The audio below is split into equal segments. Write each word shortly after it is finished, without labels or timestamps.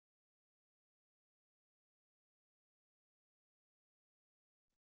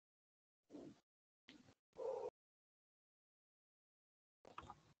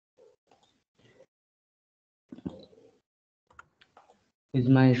Is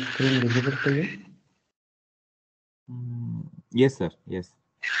my screen visible to you? Yes, sir. Yes.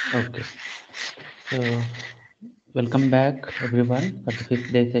 Okay. So, welcome back everyone for the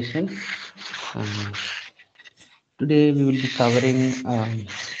fifth day session. Um, Today we will be covering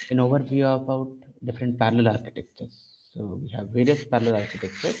an overview about different parallel architectures. So we have various parallel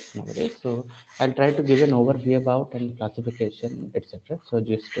architectures nowadays. So I'll try to give an overview about and classification, etc. So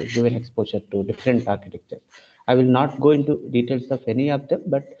just to give an exposure to different architectures. I will not go into details of any of them,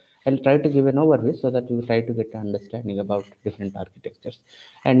 but I'll try to give an overview so that you try to get an understanding about different architectures.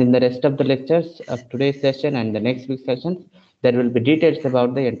 And in the rest of the lectures of today's session and the next week's sessions, there will be details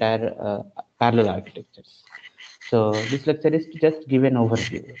about the entire parallel architectures. So this lecture is to just give an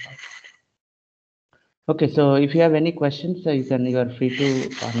overview. Okay, so if you have any questions, you are free to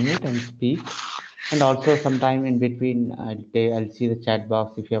unmute and speak. And also sometime in between, I'll see the chat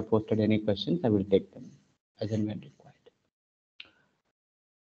box. If you have posted any questions, I will take them as and when required.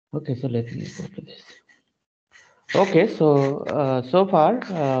 Okay, so let me go to this. Okay, so far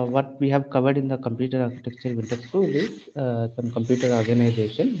what we have covered in the computer architecture winter school is some computer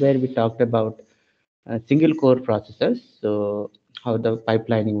organization where we talked about single core processors, so how the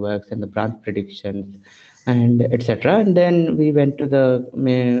pipelining works and the branch predictions and etc. And then we went to the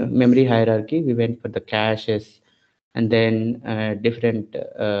memory hierarchy. We went for the caches and then different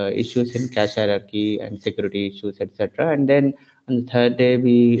issues in cache hierarchy and security issues, etc. And then on the third day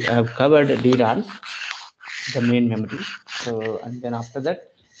we have covered DRAMs, the main memory. So and then after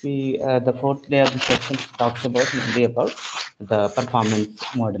that we the fourth day of the section talks about mainly about the performance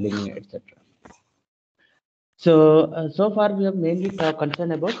modeling, etc. So far we have mainly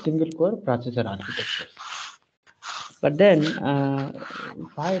concerned about single core processor architecture. But then,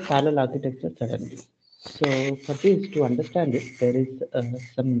 why parallel architecture suddenly? So for this, to understand it, there is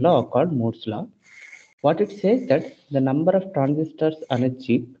some law called Moore's law. What it says that the number of transistors on a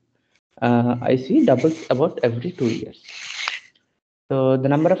chip, I see doubles about every 2 years. So the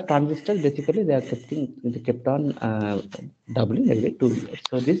number of transistors basically they kept on doubling every 2 years.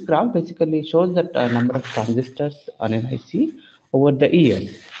 So this graph basically shows that number of transistors on an IC over the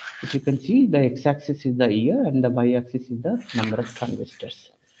years. If you can see, the x-axis is the year and the y-axis is the number of transistors.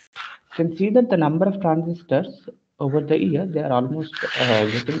 You can see that the number of transistors over the year they are almost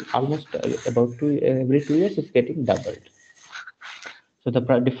getting almost about every 2 years is getting doubled. So the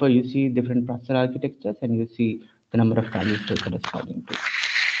differ you see different processor architectures and you see the number of transistors corresponding to.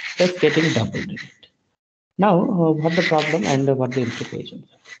 That's getting doubled in it. Now, what the problem and what the implications?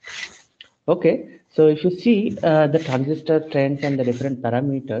 Okay, so if you see the transistor trends and the different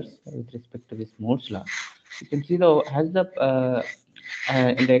parameters with respect to this Moore's law, you can see the has the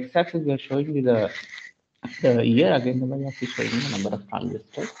in the x-axis we are showing you the year, again the y-axis showing the number of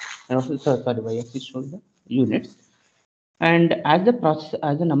transistors, and also sorry y-axis showing the units. And as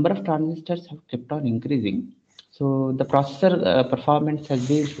the number of transistors have kept on increasing, so the processor performance has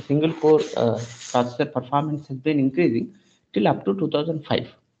been single core processor performance has been increasing till up to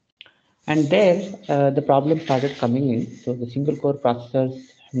 2005. And there the problem started coming in. So the single core processors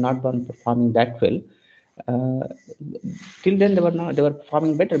have not been performing that well. Uh, Till then they were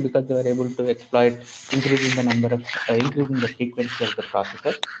performing better because they were able to exploit increasing the number of increasing the frequency of the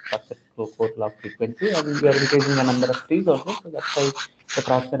processor core clock frequency, and we are increasing the number of trees also. So that's why the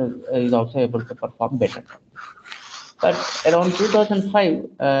processor is also able to perform better. But around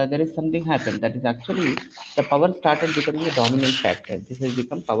 2005, there is something happened. That is actually the power started becoming a dominant factor. This has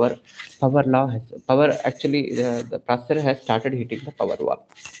become power. Power law has power. Actually, the processor has started hitting the power wall.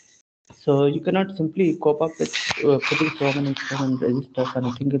 So you cannot simply cope up with putting so many resistors on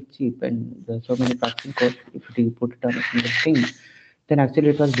a single chip and so many processing cores. If you put it on a single thing, then actually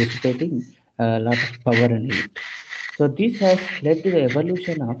it was dissipating a lot of power and heat. So this has led to the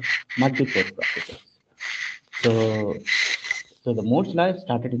evolution of multi-core processors. So, so the Moore's law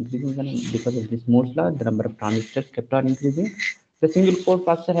started increasing, and because of this Moore's law, the number of transistors kept on increasing. The single core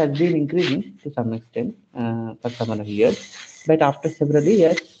processor has been increasing to some extent for some other years, but after several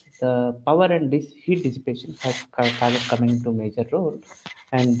years, the power and this heat dissipation has started coming into major role,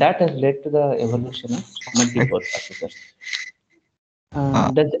 and that has led to the evolution of multi-core processors.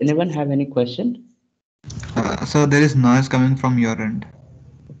 Uh, Does anyone have any question? so there is noise coming from your end.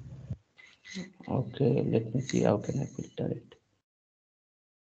 Okay, let me see how can I filter it.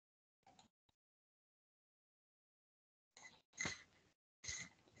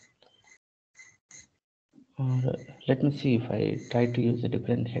 Or let me see if I try to use a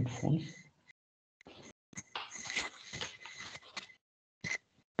different headphones.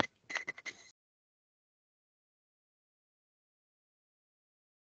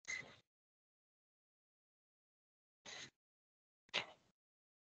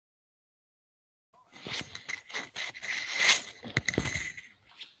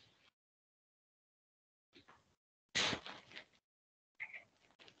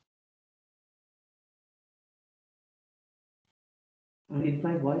 Is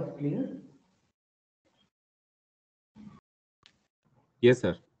my voice clear? Yes,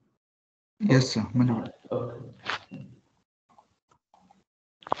 sir. Yes, sir. Okay.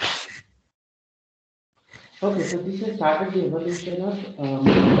 Okay, so this has started the evolution of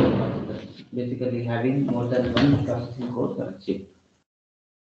multiple processors, basically having more than one processing core on a chip.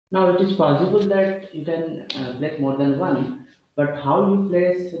 Now it is possible that you can place more than one, but how you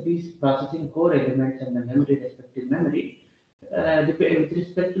place these processing core elements and the memory, respective memory, with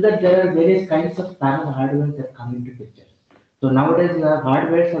respect to that, there are various kinds of parallel hardware that come into picture. So nowadays you have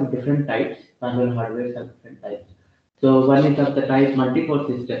hardwares of different types, parallel hardwares of different types. So one is of the type multi-core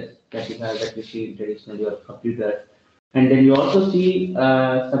systems that you have that you see in traditional your computers, and then you also see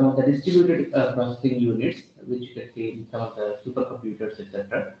some of the distributed processing units, which you can see in some of the supercomputers,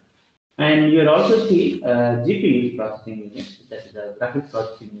 etc. And you'll also see GPU processing units, that is the graphics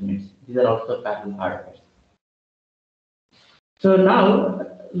processing units. These are also parallel hardware. So now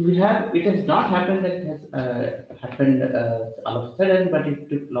we have, it has not happened that it has happened all of a sudden, but it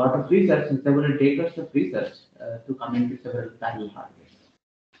took a lot of research and several decades of research to come into several parallel hardware.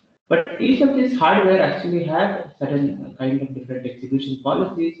 But each of these hardware actually have certain kind of different execution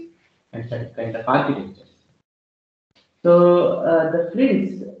policies and certain kind of architectures. So the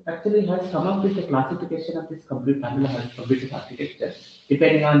Prince actually has come up with a classification of this computer architecture,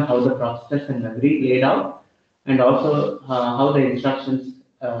 depending on how the processors and memory laid out, and also how the instructions,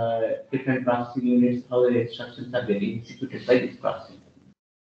 different processing units, how the instructions are getting executed by this processing.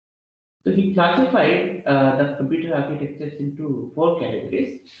 So he classified the computer architectures into four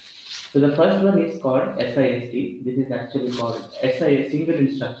categories. So the first one is called SISD. This is actually called single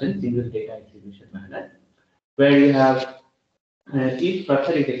instruction, single data execution manner, where you have each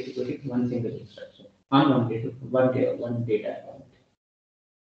processor is executing one single instruction on one data point.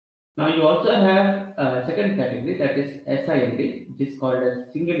 Now you also have a second category, that is SIMD, which is called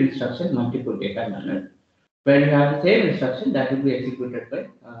as single instruction multiple data manner, where you have the same instruction that will be executed by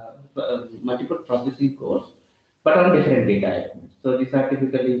multiple processing cores, but on different data elements. So these are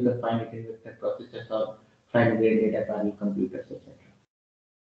typically you can find it in vector processors or fine grained data panel computers, etc.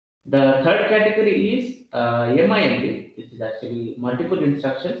 The third category is MIMD, which is actually multiple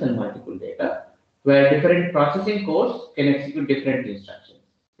instructions and multiple data, where different processing cores can execute different instructions.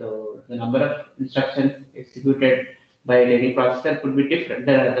 So the number of instructions executed by any processor could be different.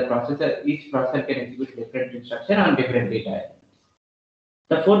 Each processor can execute different instruction on different data.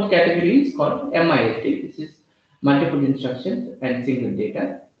 The fourth category is called MISD. This is multiple instructions and single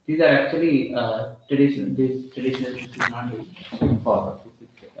data. These are actually traditional. This traditional is not forward. This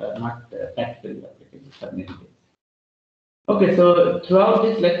is not practically applicable for many days. Okay, so throughout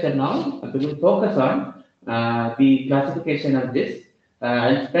this lecture now, we will focus on the classification of this.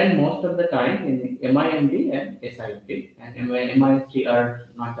 I'll spend most of the time in MIMD and SIMD, and MISD are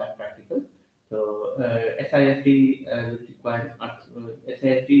not that practical. So SISD will require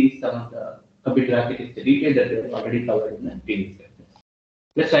SISD is some of the computer architecture details that we have already covered in the previous lecture.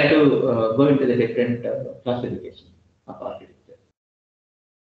 Let's try to go into the different classification of architecture.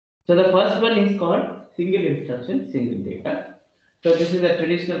 So the first one is called single instruction, single data. So this is a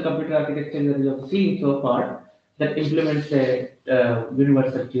traditional computer architecture that we have seen so far that implements a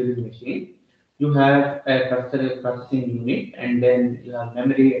universal Turing machine. You have a processing unit, and then you have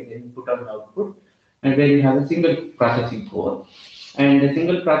memory and input and output, and then you have a single processing core. And the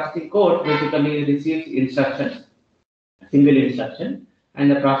single processing core basically receives instructions, single instruction,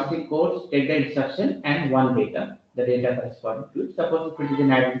 and the processing codes take the instruction and one data, the data corresponding to it. Suppose if it is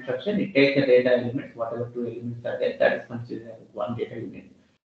an add instruction, it takes the data elements, whatever two elements are there, that is considered as one data unit.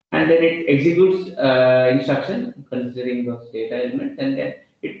 And then it executes instruction considering those data elements, and then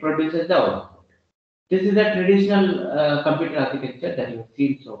it produces the output. This is a traditional computer architecture that you have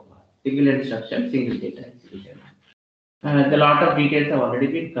seen so far. Single instruction, single data execution. The lot of details have already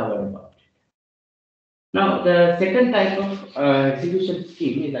been covered about. Now, the second type of execution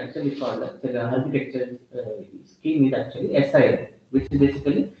scheme is actually called the architecture scheme is actually SIL, which is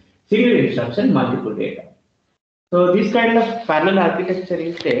basically single instruction, multiple data. So, this kind of parallel architecture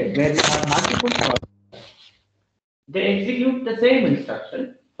is there where you have multiple processes. They execute the same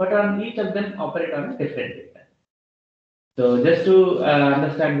instruction, but on each of them operate on a different data. So, just to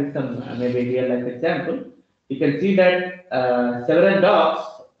understand with some maybe real life example, you can see that several dogs.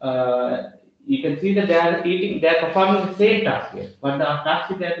 You can see that they are eating, they are performing the same task here. What the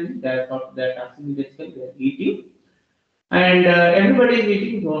task they are doing, their task is basically they are eating, and everybody is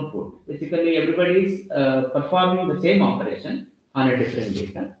eating his own food. Basically, everybody is performing the same operation on a different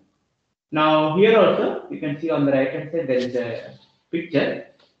data. Now, here also, you can see on the right hand side there is a picture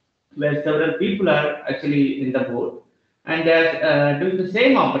where several people are actually in the board, and they are doing the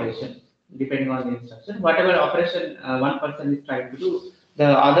same operation depending on the instruction. Whatever operation one person is trying to do, the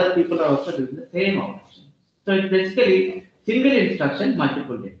other people are also doing the same operation. So it's basically single instruction,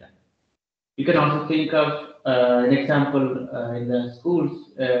 multiple data. You can also think of an example in the schools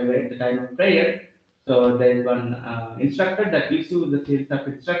where at the time of prayer. So there is one instructor that gives you the series of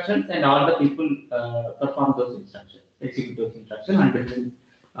instructions, and all the people perform those instructions, execute those instructions, and different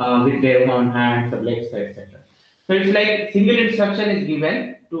with their own hands or legs, etc. So it's like single instruction is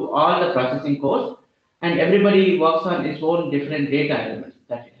given to all the processing cores, and everybody works on its own different data elements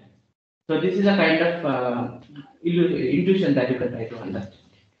that it has. So this is a kind of intuition that you can try to understand.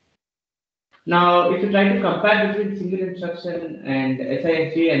 Now, if you try to compare between single instruction and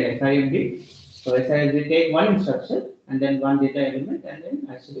SISG and SIMD, so SISG take one instruction and then one data element and then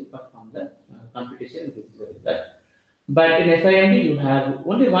actually perform the computation with the result. But in SIMD, you have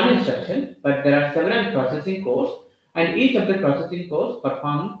only one instruction, but there are several processing cores, and each of the processing cores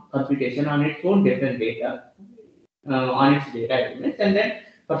perform computation on its own different data, on its data elements, and then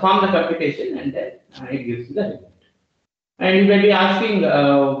perform the computation, and then it gives you the result. And you may be asking,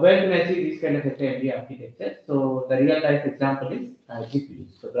 where can I see this kind of SIMD architecture? So the real life example is GPU.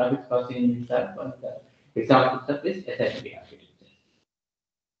 So graphics processing units are one of the examples of this SIMD architecture.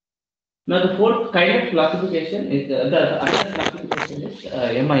 Now the fourth kind of classification is the other classification is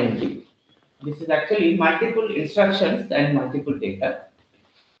MIMD. This is actually multiple instructions and multiple data.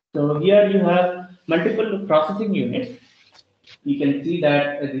 So here you have multiple processing units. You can see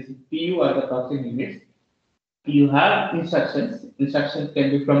that this is PU are the processing units. You have instructions. Instructions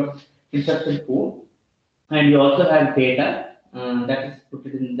can be from instruction pool, and you also have data that is put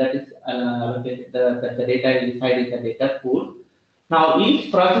in that is the data is inside in the data pool. Now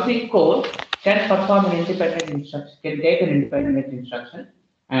each processing core can perform an independent instruction, can take an independent instruction,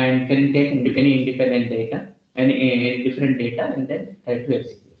 and can take any independent data, any different data, and then try to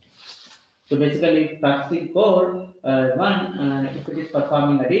execute. So basically, processing core if it is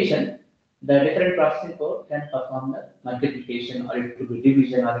performing addition, the different processing core can perform the multiplication, or it could be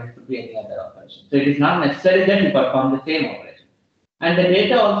division, or it could be any other operation. So it is not necessary that you perform the same operation. And the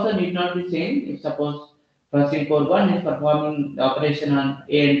data also need not be same. If suppose processing core 1 is performing the operation on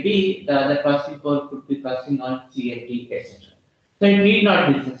A and B, the other processing core could be processing on C and D, etc. So it need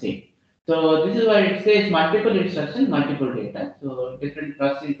not be the same. So this is why it says multiple instruction, multiple data. So different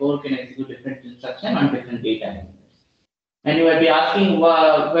processing core can execute different instruction on different data. And you might be asking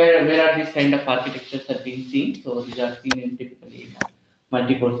where are these kind of architectures are being seen? So these are seen in typically in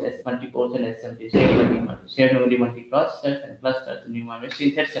multi-cores and SMT, shared memory multiprocessors and clusters, neural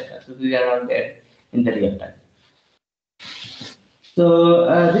machines, etc. So these are all there in the real time. So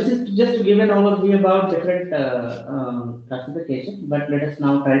this is just to give an overview about different classification, but let us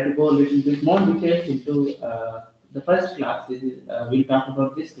now try to go a little bit more details into the first class. This is we'll talk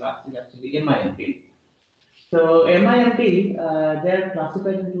about this class is actually MIMT. So MIMT they are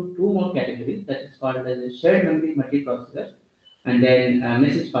classified into two more categories, that is called as a shared memory multiprocessor and then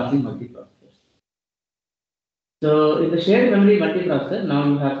message passing multiprocessor. So in the shared memory multiprocessor, now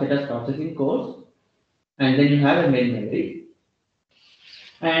you have set of processing cores and then you have a main memory.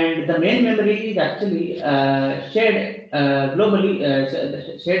 And the main memory is actually shared globally,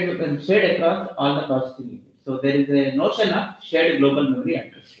 shared across all the processing units. So there is a notion of shared global memory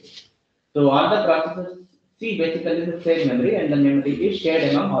address space. So all the processors see basically the same memory, and the memory is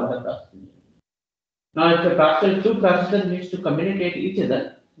shared among all the processing units. Now, if two processors needs to communicate each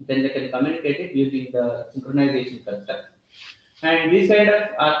other, then they can communicate it using the synchronization construct. And these kind of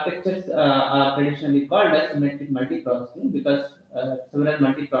architectures are traditionally called as symmetric multiprocessing because several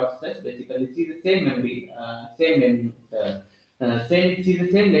multiprocessors basically see the same memory, see the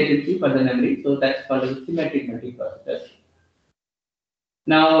same latency for the memory. So that's called as symmetric multiprocessor.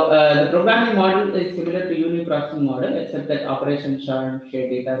 Now, the programming model is similar to uniprocessing model, except that operation share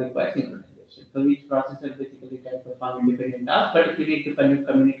data requires synchronization. So each processor basically can perform independent tasks, but if you need to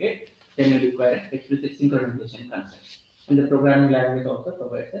communicate, then you require explicit synchronization concept. And the programming language also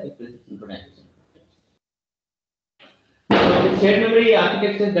provides a explicit synchronization. So the shared memory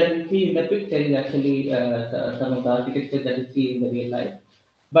architecture that we see in the picture is actually some of the architecture that we see in the real life.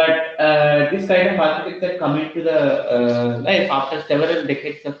 But this kind of architecture come into the life after several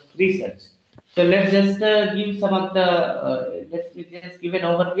decades of research. So let's just give some of the let's just give an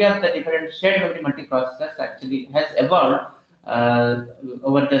overview of the different shared memory multiprocessors actually has evolved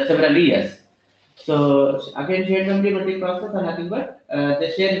over the several years. So again, shared memory multiprocessors are nothing but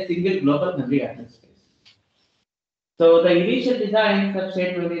they share a single global memory address space. So the initial designs of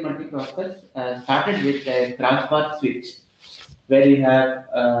shared memory multiprocessors started with a crossbar switch. where you have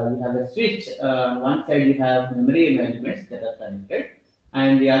a switch. One side you have memory elements that are connected,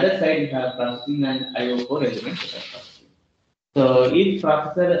 and the other side you have processing and I/O core elements that are processing. So each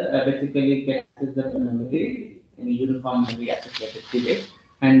processor basically can access the memory in a uniform memory access state,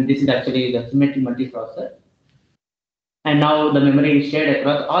 and this is actually the symmetric multiprocessor. And now the memory is shared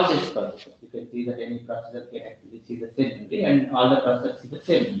across all these processors. You can see that any processor can actually see the same memory, and all the processors see the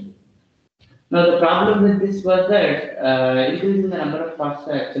same memory. Now the problem with this was that increasing the number of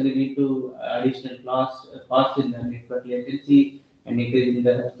processors actually lead to additional cost in the network latency and increasing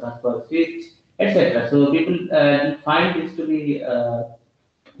the transport switch, etc. So people find this to be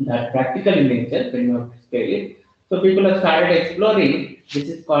that practical in nature when you have to scale it. So people have started exploring. This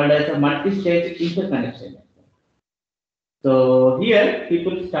is called as a multi-stage interconnection. So here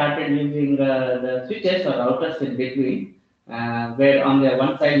people started using the switches or routers in between, where on the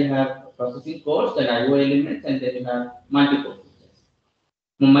one side you have processing cores and I/O elements, and then you have multi-core switches.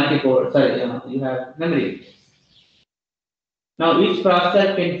 Multi-core, sorry, you have memory. Now each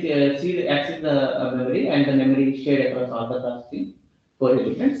processor can access the memory, and the memory is shared across all the processing core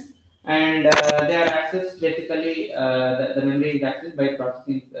elements. And they are accessed basically the memory is accessed by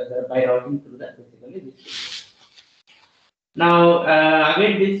processing by routing through that basically this. Now,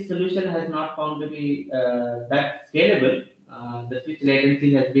 again, this solution has not found to be that scalable. The switch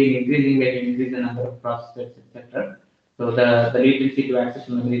latency has been increasing when you increase the number of processors, etc. So the latency to access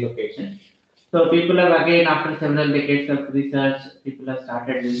memory location. So people have again, after several decades of research, people have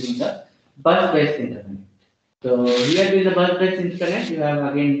started using the bus-based internet. So here with the bus-based internet, you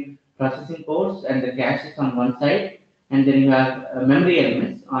have again processing cores and the caches on one side, and then you have memory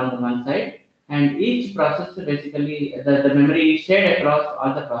elements on the one side, and each processor basically the memory is shared across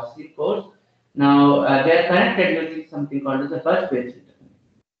all the processing cores. Now they are connected using something called as a bus-based internet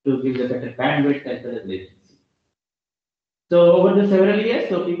to give the better bandwidth as well as latency. So over the several years,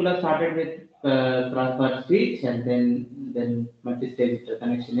 so people have started with cross-bar switch, and then multi-stage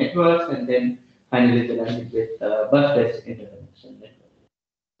interconnection networks, and then finally they landed with bus-based interconnection network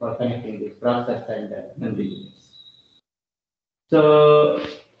for connecting these process and memory units. So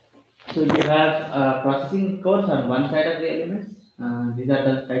so you have processing cores on one side of the elements. These are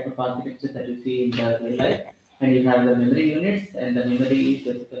the type of architectures that you see in the real life. And you have the memory units, and the memory is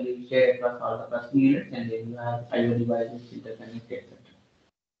basically shared across all the processing units, and then you have I/O devices interconnected, etc.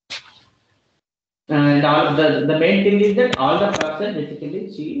 And all the main thing is that all the processors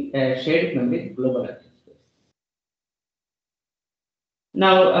basically see shared memory global address space.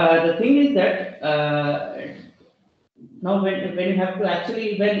 Now the thing is that now when you have to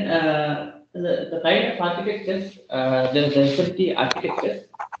actually the kind of architectures the SMT architectures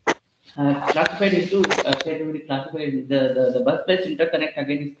classified into classified into the bus-based interconnect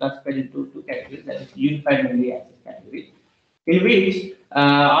again is classified into two categories, that is unified memory access category, in which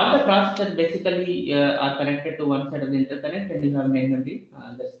all the processors basically are connected to one side of the interconnect, and you have main memory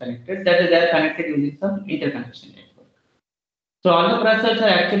that's connected, that is they are connected using some interconnection network. So all the processors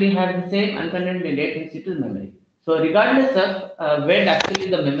actually have the same uncontained latency to memory. So regardless of where actually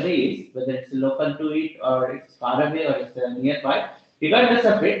the memory is, whether it's local to it or it's far away or it's nearby, regardless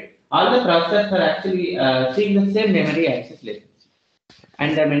of it, all the processors are actually seeing the same memory access latency.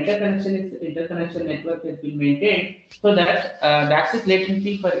 And the interconnection network has been maintained so that the access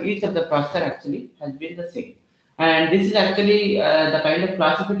latency for each of the processor actually has been the same. And this is actually the kind of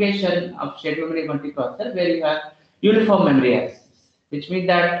classification of shared memory multiprocessor where you have uniform memory access, which means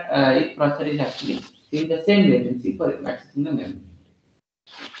that each processor is actually seeing the same latency for accessing the memory.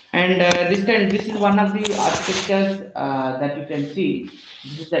 And this is one of the architectures that you can see.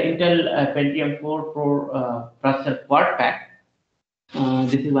 This is the Intel Pentium 4 Pro processor quad pack.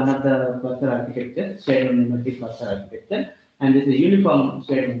 This is one of the cluster architecture, shared memory cluster architecture, and this is uniform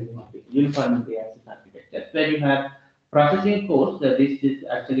shared memory, uniform memory access architecture, where you have processing cores. This is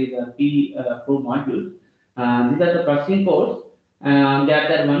actually the P Pro module. These are the processing cores. They are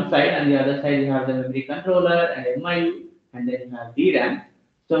there one side, and the other side you have the memory controller and MIU, and then you have DRAM.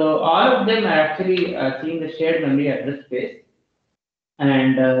 So all of them are actually seeing the shared memory address space,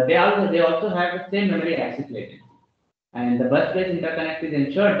 and they also have the same memory access latency. And the bus-based interconnect is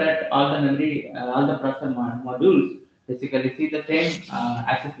ensured that all the memory, all the processor modules basically see the same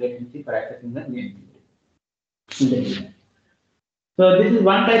access latency for accessing the main memory. So this is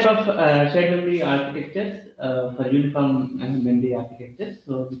one type of shared memory architectures for uniform memory architectures.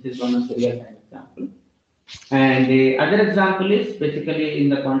 So this is one of the real-time example. And the other example is basically in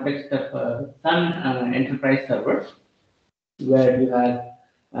the context of some enterprise servers, where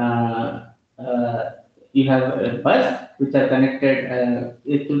uh, uh, you have a bus which are connected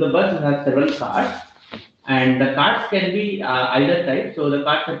to the bus. You have several cards. And the cards can be either type. So the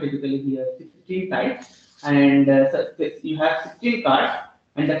cards are typically here 16 types, and you have 16 cards,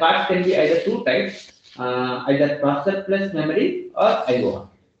 and the cards can be either two types, either processor plus memory or IO.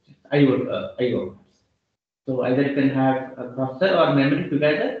 So either you can have a processor or memory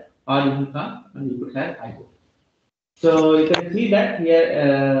together, or you could have IO. So you can see that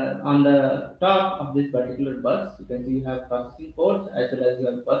here on the top of this particular bus, you can see you have processing ports as well as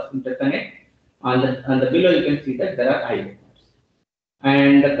your bus interconnect. On the below, you can see that there are IO cards,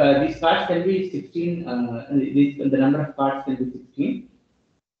 and these cards can be 16. The number of cards can be 16.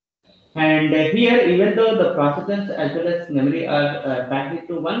 And here, even though the processors as well as memory are packed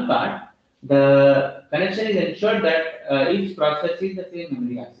into one card, the connection is ensured that each processor sees the same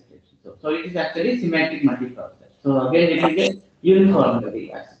memory access rate. So it is actually semantic multiprocessor. So again, it is a uniform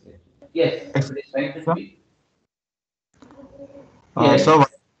memory access rate. Yes, Excellent, somebody is trying to sir. speak. Yes. So why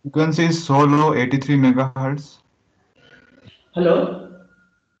the frequency is so low, 83 megahertz? Hello.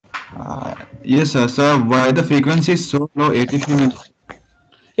 Yes, sir. So why the frequency is so low, 83 megahertz?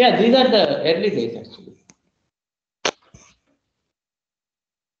 Yeah, these are the early days actually.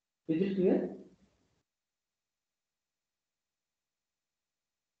 Is it clear?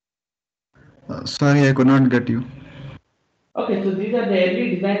 Sorry, I could not get you. Okay, so these are the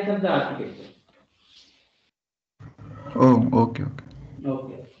early designs of the architecture. Oh, okay, okay.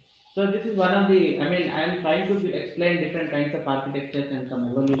 Okay. So this is one of the, I mean, I am trying to explain different kinds of architectures and some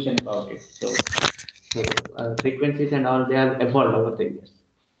evolution about it. So frequencies and all, they have evolved over the years.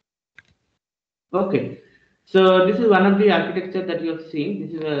 Okay. So this is one of the architecture that you have seen.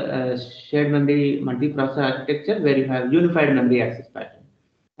 This is a shared memory multiprocessor architecture where you have unified memory access pattern,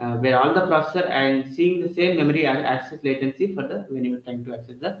 where all the processor and seeing the same memory access latency for the when you are trying to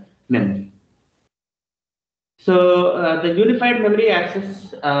access the memory. So the unified memory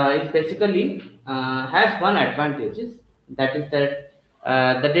access is basically has one advantage, that is that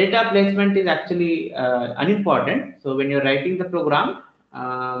the data placement is actually unimportant. So when you're writing the program,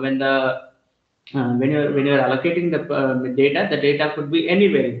 when you're allocating the data could be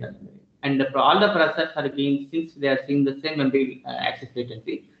anywhere in the memory, and all the processors are being, since they are seeing the same memory access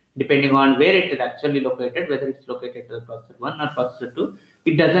latency, depending on where it is actually located, whether it's located to the processor one or processor two,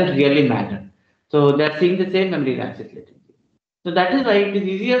 it doesn't really matter. So they're seeing the same memory access latency. So that is why it is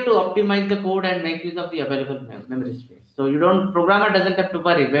easier to optimize the code and make use of the available memory space. So you don't programmer doesn't have to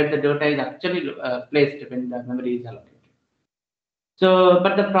worry where the data is actually placed when the memory is allocated. So,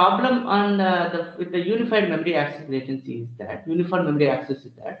 but the problem on with the unified memory access latency is that uniform memory access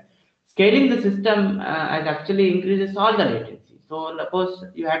is that scaling the system has actually increases all the latency. So, suppose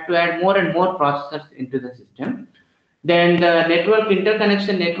you had to add more and more processors into the system, then the network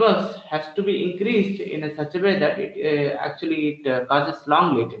interconnection networks has to be increased in a such a way that it causes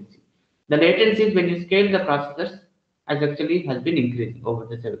long latency. The latencies when you scale the processors has been increasing over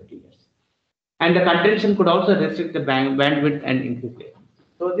the 70 years, and the contention could also restrict the bandwidth and increase latency.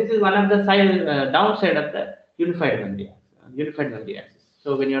 So this is one of the downside of the unified memory access.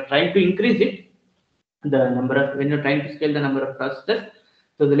 So when you're trying to increase it, when you're trying to scale the number of processors,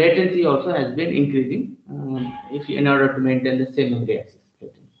 so the latency also has been increasing if in order to maintain the same memory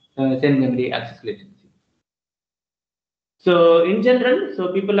access latency. So in general,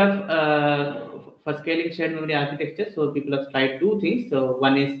 so people have for scaling shared memory architecture, so people have tried two things. So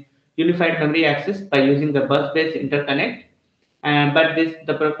one is unified memory access by using the bus-based interconnect, but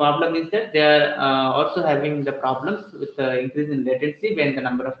the problem is that they are also having the problems with the increase in latency when the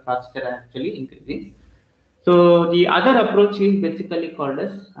number of processors are actually increasing. So the other approach is basically called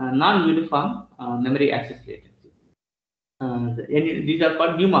as non-uniform memory access latency. These are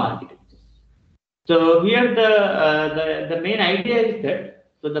called NUMA architectures. So here the main idea is that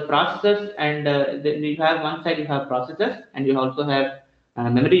so the processors and you have one side you have processors and you also have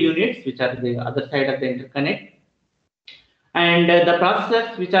memory units, which are the other side of the interconnect, and the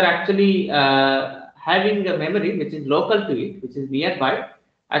processors which are actually having a memory which is local to it, which is nearby,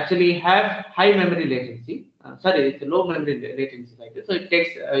 actually have high memory latency. Sorry, it's a low memory latency like this. So it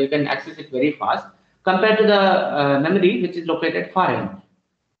takes you can access it very fast compared to the memory which is located far enough.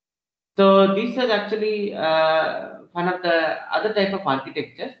 So this is actually one of the other type of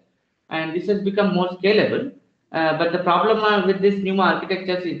architectures, and this has become more scalable. But the problem with this new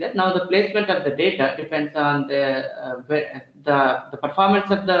architectures is that now the placement of the data depends on the performance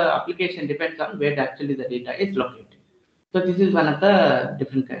of the application depends on where actually the data is located. So this is one of the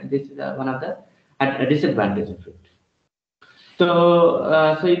this is one of the disadvantage of it.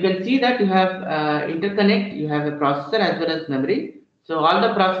 So you can see that you have interconnect, you have a processor as well as memory. So all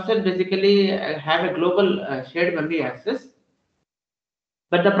the processors basically have a global shared memory access,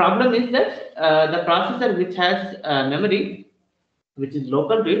 But the problem is that the processor which has memory, which is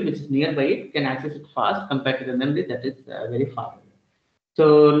local to it, which is nearby it, can access it fast compared to the memory that is very far. So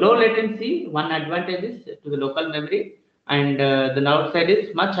low latency, one advantage is to the local memory, and the downside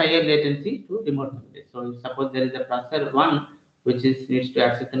is much higher latency to remote memory. So if suppose there is a processor one which is needs to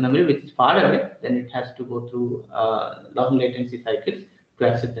access the memory which is far away, then it has to go through long latency cycles to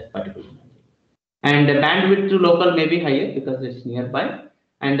access that particular memory. And the bandwidth to local may be higher because it's nearby,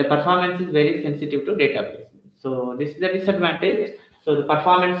 and the performance is very sensitive to data placement. So this is the disadvantage. So the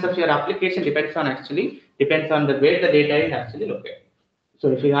performance of your application depends on the where the data is actually located. So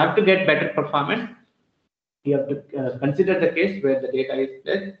if you have to get better performance, you have to consider the case where the data is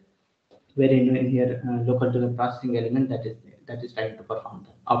placed, where in here local to the processing element that is trying to perform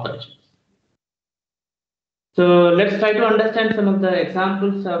the operations. So let's try to understand some of the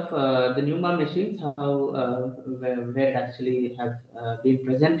examples of the NUMA machines, how where it actually has been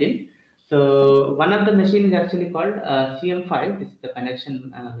present in. So one of the machine is actually called CM5. This is the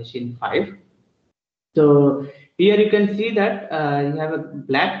connection machine 5. So here you can see that you have a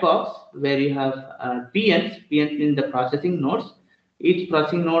black box where you have PNs in the processing nodes. Each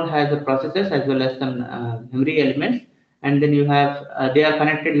processing node has a processors as well as some memory elements, and then you have they are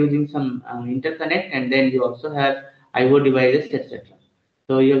connected using some interconnect, and then you also have I/O devices, etc.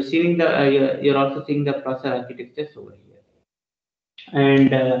 So you're seeing the you're also seeing the processor architectures over here,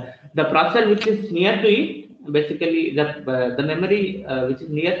 and the processor which is near to it, basically the memory which is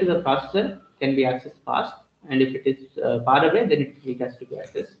near to the processor can be accessed fast, and if it is far away, then it has to be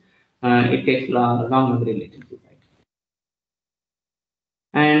accessed. It takes long memory latency.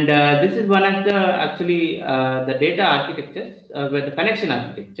 And this is one of the actually the data architectures where the connection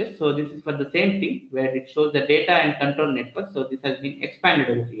architecture. So this is for the same thing where it shows the data and control network. So this has been expanded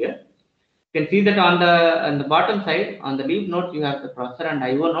over here. You can see that on the bottom side, on the leaf nodes, you have the processor and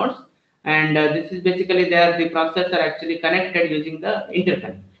I/O nodes, and this is basically there the processors are actually connected using the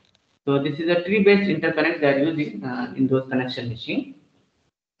interconnect. So this is a tree-based interconnect they are using in those connection machine.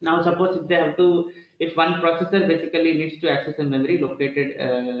 Now, suppose if they have to, if one processor basically needs to access a memory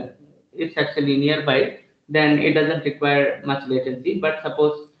located, it's actually nearby, then it doesn't require much latency. But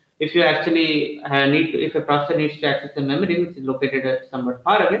suppose if you actually if a processor needs to access a memory which is located somewhat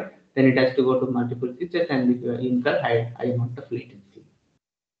far away, then it has to go to multiple switches and incur high amount of latency.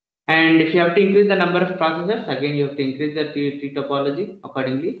 And if you have to increase the number of processors, again you have to increase the tree topology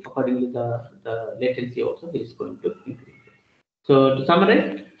accordingly. Accordingly, the latency also is going to increase. So to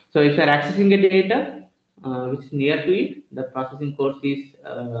summarize, so if you are accessing a data which is near to it, the processing cost is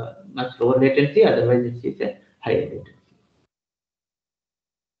much lower latency. Otherwise, it is a higher latency.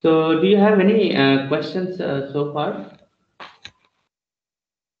 So do you have any questions so far?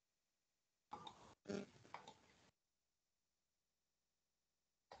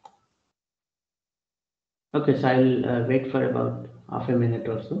 Okay, so I'll wait for about half a minute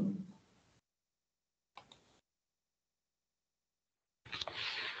or so.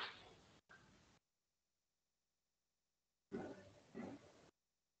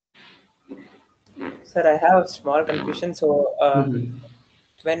 Sir, I have a small confusion. So,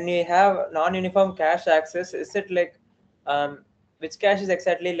 when we have non-uniform cache access, is it like which cache is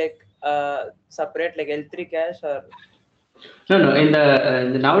exactly like separate, like L3 cache or? No. In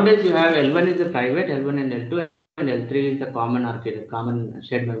the nowadays you have L1 is a private, L1 and L2, and L3 is the common arcade, common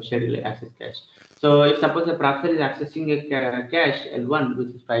shared access cache. So if suppose a processor is accessing a cache L1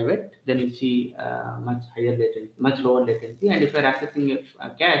 which is private, then you see much higher latency, much lower latency. And if you are accessing a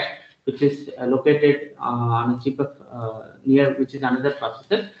cache which is located on a chip of near which is another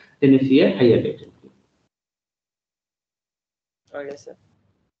processor, then you see a higher latency. Oh yes, sir.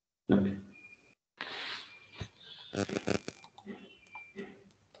 Okay.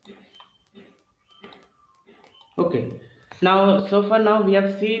 Okay. Now, so far now we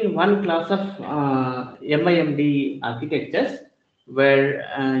have seen one class of MIMD architectures where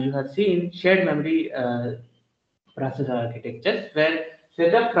you have seen shared memory processor architectures where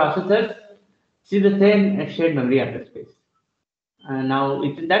set of processors see the same shared memory address space. Now,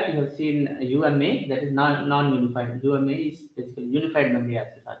 within that you have seen UMA, that is non-unified. UMA is basically unified memory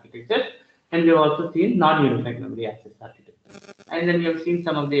access architecture, and we have also seen non-unified memory access architecture. And then we have seen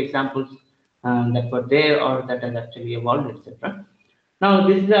some of the examples that were there or that has actually evolved, etc. Now,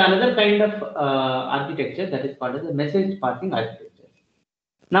 this is another kind of architecture that is called as a message passing architecture.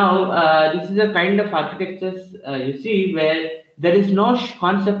 Now, this is a kind of architectures you see where there is no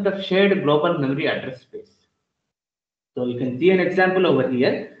concept of shared global memory address space. So you can see an example over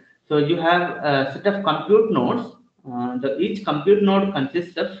here. So you have a set of compute nodes. Each compute node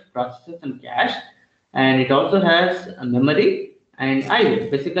consists of processors and cache, and it also has a memory and IO.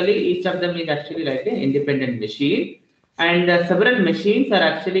 Basically, each of them is actually like an independent machine, and several machines are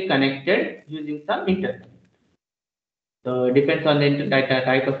actually connected using some internet. So it depends on the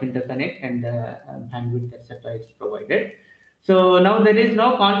type of interconnect and bandwidth, etc. is provided. So now there is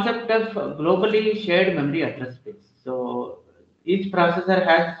no concept of globally shared memory address space. So each processor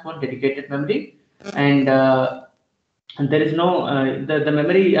has its own dedicated memory, and there is no the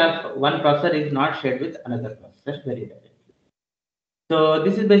memory of one processor is not shared with another processor very directly. So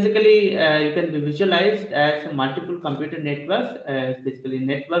this is basically you can be visualized as multiple computer networks, basically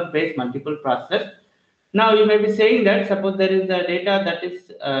network-based multiple processors. Now you may be saying that suppose there is a data that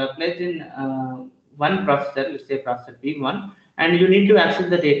is placed in one processor, let's say processor P1, and you need to access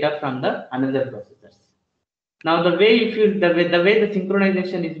the data from the another processors. Now the way if you the way the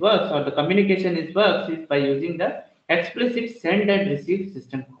synchronization is works or the communication is works is by using the explicit send and receive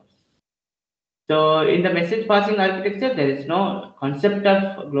system calls. So in the message passing architecture, there is no concept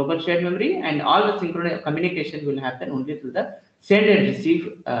of global shared memory, and all the synchronous communication will happen only through the send and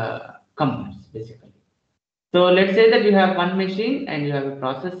receive commands, basically. So let's say that you have one machine and you have a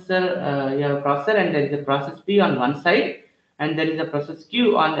processor, and there is a process P on one side, and there is a process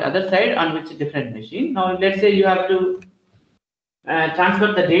Q on the other side on which different machine. Now let's say you have to transfer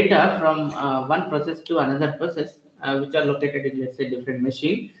the data from one process to another process, which are located in let's say different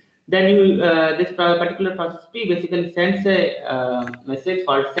machine. Then you this particular process P basically sends a message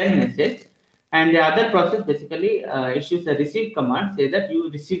called send message, and the other process basically issues a receive command, say that you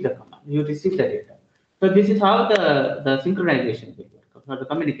receive the command, you receive the data. So this is how the synchronization will work, or the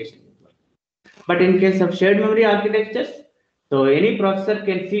communication will work. But in case of shared memory architectures, so any processor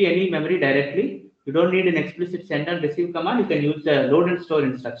can see any memory directly. You don't need an explicit send and receive command. You can use the load and store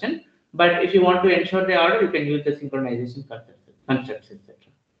instruction. But if you want to ensure the order, you can use the synchronization constructs, etc.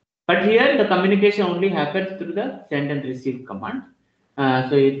 But here the communication only happens through the send and receive command.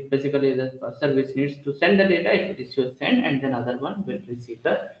 So it basically the service needs to send the data, it issues send, and then other one will receive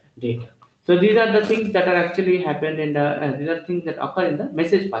the data. So these are the things that are actually happened in the these are things that occur in the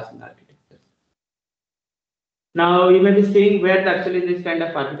message passing architecture. Now you may be seeing where actually this kind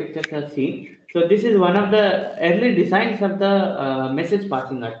of architectures are seen. So this is one of the early designs of the message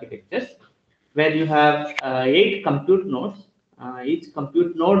passing architectures, where you have 8 compute nodes. Each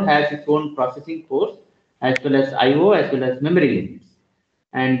compute node has its own processing cores, as well as I/O, as well as memory limits.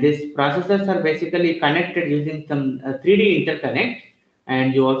 And these processors are basically connected using some 3D interconnect.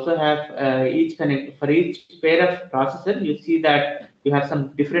 And you also have each connect for each pair of processor. You see that you have some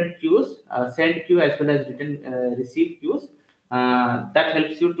different queues, send queue as well as return receive queues. That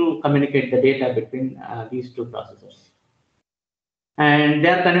helps you to communicate the data between these two processors, and they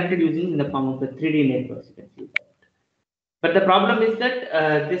are connected using in the form of the 3D networks. You can see that. But the problem is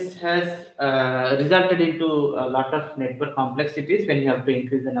that this has resulted into a lot of network complexities when you have to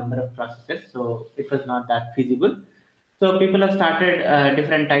increase the number of processors. So it was not that feasible. So people have started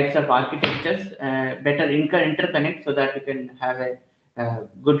different types of architectures, better interconnect, so that you can have a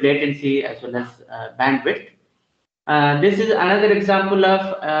good latency as well as bandwidth. This is another example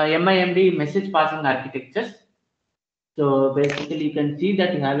of MIMD message passing architectures. So basically, you can see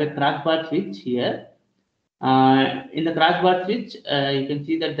that you have a crossbar switch here. In the crossbar switch, you can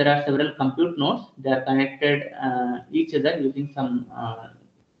see that there are several compute nodes. They are connected each other using some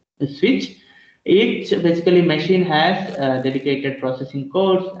switch. Each basically machine has dedicated processing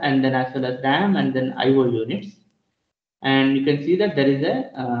cores, and then as well as RAM, and then IO units. And you can see that there is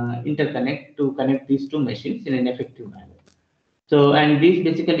a interconnect to connect these two machines in an effective manner. So, and these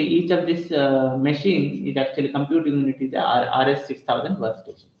basically each of these machines is actually computing unit is RS6000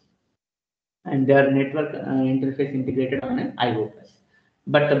 workstations, and their network interface integrated on an IO bus.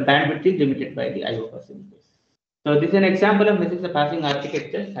 But the bandwidth is limited by the IO bus interface. So this is an example of message passing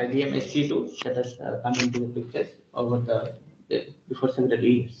architecture, IBM ST2, that has come into the pictures over the before several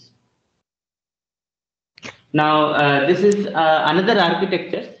years. Now this is another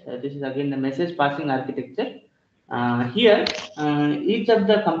architecture. This is again the message passing architecture. Here, each of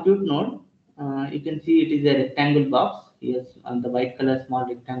the compute node, you can see it is a rectangle box. Yes, on the white color small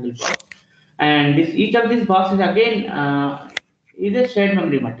rectangle box. And this each of these boxes again is a shared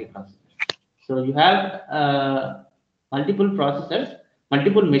memory multiprocessor. So you have multiple processors,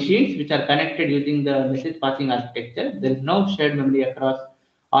 multiple machines which are connected using the message passing architecture. There is no shared memory across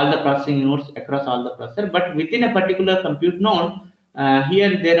all the processing nodes across all the processor, but within a particular compute node,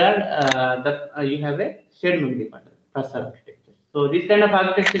 here there are you have a shared memory processor architecture. So this kind of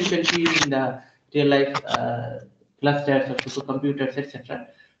architecture you can see in the real life clusters or supercomputers, etc.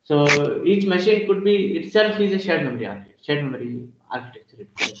 So each machine could be itself is a shared memory architecture.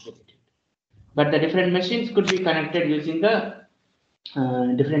 But the different machines could be connected using the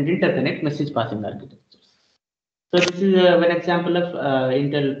different interconnect message passing architectures. So this is one example of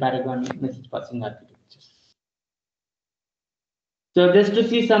Intel Paragon message passing architectures. So just to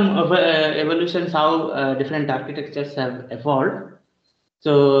see some of evolutions, how different architectures have evolved.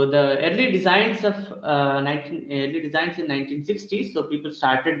 So the early designs of early designs in 1960s. So people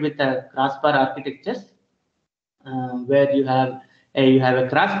started with crossbar architectures, where you have a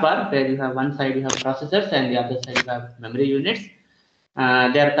crossbar where you have one side you have processors and the other side you have memory units.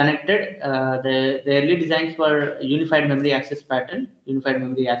 They are connected. The early designs were unified memory access pattern, unified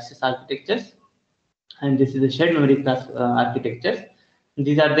memory access architectures, and this is the shared memory class architectures.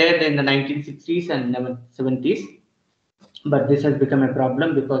 These are there in the 1960s and 70s, but this has become a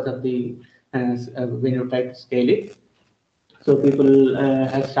problem because of the when you try to scale it. So people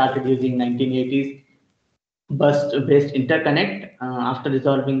have started using 1980s bus-based interconnect after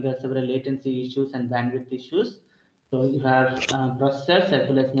resolving the several latency issues and bandwidth issues. So you have processors as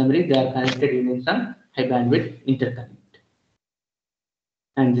well as memory. They are connected using some high bandwidth interconnect,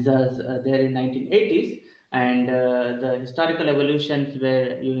 and these are there in 1980s. And the historical evolutions were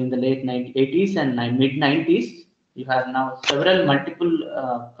in the late 1980s and mid 90s. You have now several multiple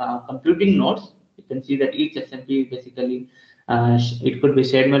computing nodes. You can see that each SMP basically it could be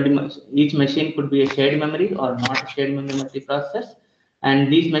shared memory. Each machine could be a shared memory or not a shared memory multiprocessors,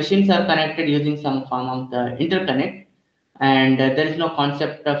 and these machines are connected using some form of the interconnect. And there is no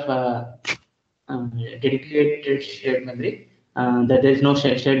concept of dedicated shared memory. That there is no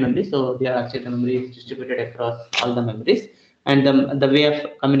shared memory, so the actual memory is distributed across all the memories, and the way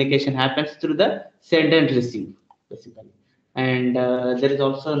of communication happens through the send and receive, basically. And there is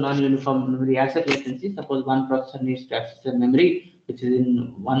also non-uniform memory access latency. Suppose one processor needs to access a memory which is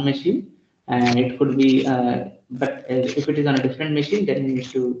in one machine, and it could be, but if it is on a different machine, then you need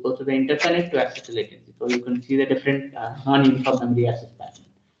to go to the interconnect to access the latency. So you can see the different non-uniform memory access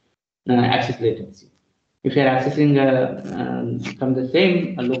pattern, access latency. If you are accessing from the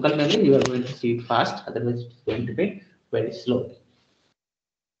same local memory, you are going to see it fast. Otherwise, it's going to be very slow.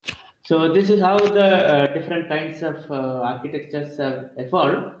 So this is how the different kinds of architectures have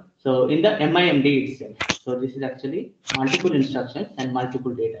evolved. So in the MIMD itself, so this is actually multiple instructions and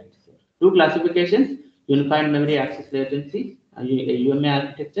multiple data itself. Two classifications: unified memory access latency, UMA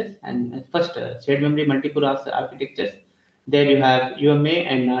architectures, and first shared memory multiple architectures. There you have UMA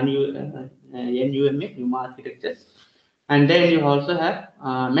and NUMA, UMA architectures. And then you also have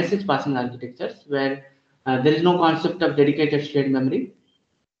message passing architectures, where there is no concept of dedicated shared memory,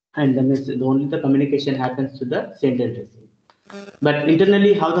 and only the communication happens to the send and receive. But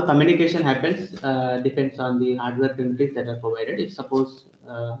internally, how the communication happens depends on the hardware primitives that are provided. If suppose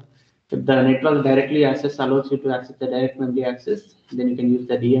if the network directly access allows you to access the direct memory access, then you can use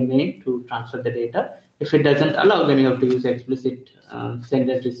the DMA to transfer the data. If it doesn't allow, then you have to use explicit send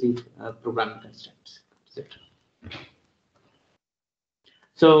and receive programming constructs, etc.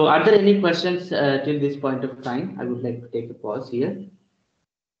 So, are there any questions till this point of time? I would like to take a pause here.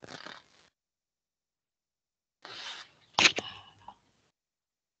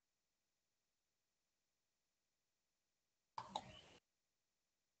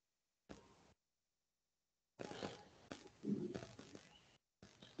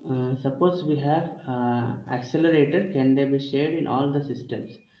 Suppose we have accelerator, can they be shared in all the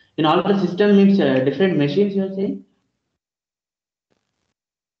systems? In all the system means different machines, you are saying?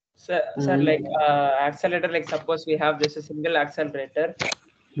 Sir, like accelerator, like suppose we have just a single accelerator.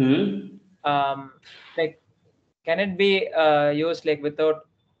 Like, can it be used like without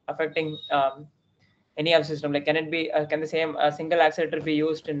affecting any other system? Like, can it be can the same single accelerator be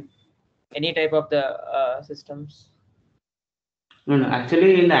used in any type of the systems? No.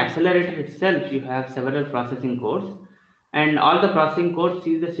 Actually, in the accelerator itself, you have several processing codes, and all the processing codes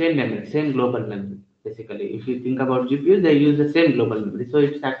use the same memory, same global memory. Basically, if you think about GPUs, they use the same global memory. So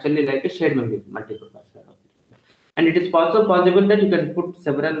it's actually like a shared memory, multiple processor. And it is also possible that you can put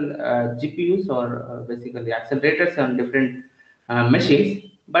several GPUs or basically accelerators on different machines,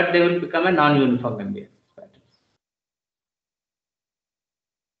 but they will become a non-uniform memory pattern.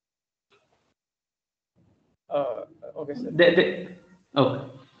 Okay, sir. Okay.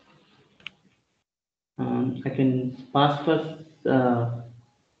 I can pass first about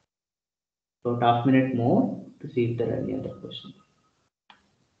half minute more to see if there are any other questions.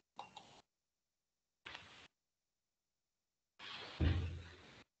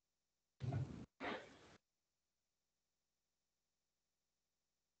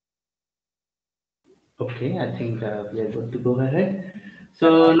 Okay, I think we are good to go ahead.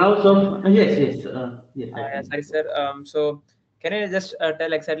 So now, yes. Sorry, sir. So can you just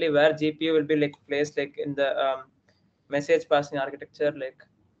tell exactly where GPU will be like placed, like in the message passing architecture, like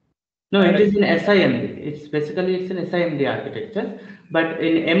No, it parallel. is in SIMD. It's in SIMD architecture, but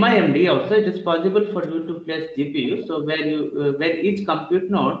in MIMD also it is possible for you to place GPU. So where each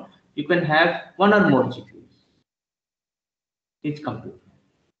compute node you can have one or more GPUs. Each compute.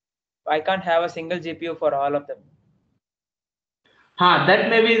 I can't have a single GPU for all of them. That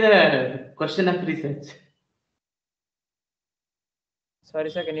may be the question of research. Sorry,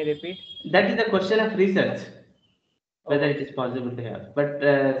 sir. Can you repeat? That is the question of research, whether it Okay. is possible to have. But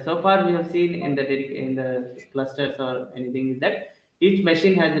so far we have seen in the clusters or anything is that each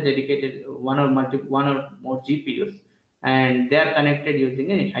machine has a dedicated one or more GPUs, and they are connected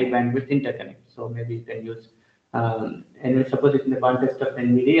using a high bandwidth interconnect. So maybe you can use and suppose in the context of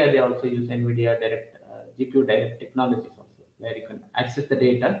NVIDIA, they also use NVIDIA direct GPU direct technologies also, where you can access the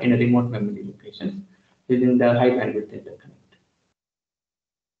data in a remote memory locations using the high bandwidth interconnect.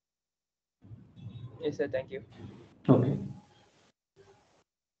 Yes, sir. Thank you. Okay.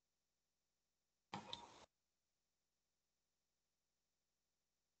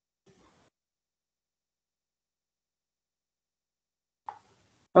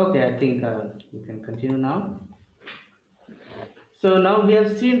 Okay, I think you can continue now. So now we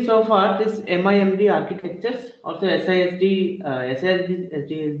have seen so far this MIMD architectures, also SISD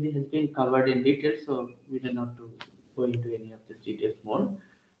has been covered in detail, so we do not to go into any of the details more.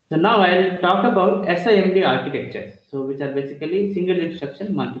 So now I'll talk about SIMD architectures, so which are basically single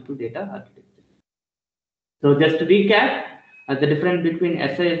instruction multiple data architectures. So just to recap, the difference between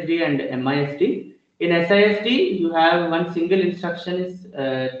SISD and MISD. In SISD, you have one single instruction is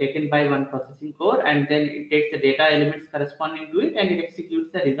taken by one processing core, and then it takes the data elements corresponding to it, and it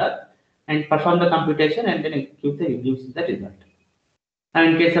executes the result and perform the computation, and then gives the result. Now,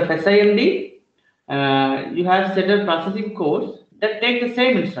 in case of SIMD, you have several processing cores that take the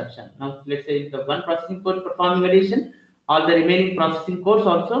same instruction. Now, let's say the one processing core is performing addition, all the remaining processing cores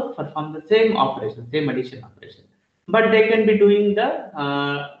also perform the same operation, same addition operation. But they can be doing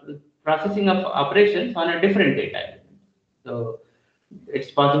the processing of operations on a different data element. So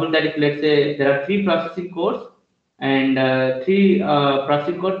it's possible that if let's say there are three processing cores and three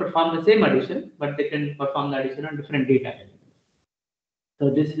processing cores perform the same addition, but they can perform the addition on different data elements.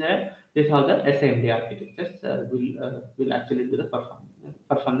 So this is how the SIMD architectures will actually do the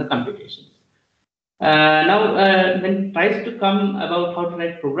perform the computations. Now, when tries to come about how to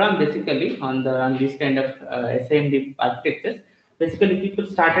write program basically on this kind of SIMD architectures, basically people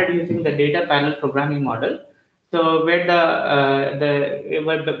started using the data parallel programming model. So where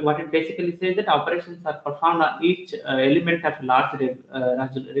what it basically says that operations are performed on each element of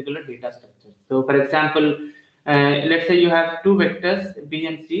regular data structure. So for example, let's say you have two vectors b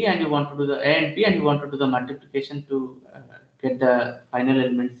and c, and you want to do the a and b, and you want to do the multiplication to get the final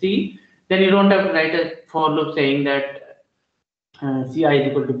element c. Then you don't have to write a for loop saying that ci is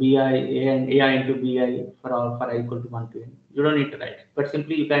equal to bi, a and ai into bi for I equal to 1 to n. You don't need to write, but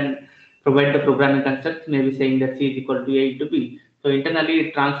simply you can provide the programming construct, maybe saying that c is equal to a into b. So internally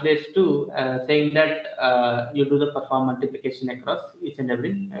it translates to saying that you do the perform multiplication across each and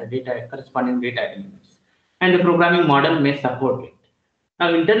every corresponding data elements, and the programming model may support it.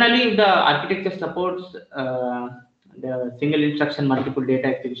 Now internally, if the architecture supports the single instruction multiple data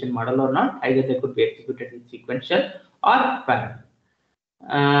execution model or not, either they could be executed in sequential or parallel.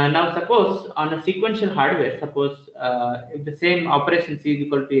 Now suppose on a sequential hardware, suppose if the same operation c is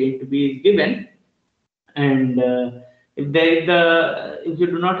equal to a into b is given, and if you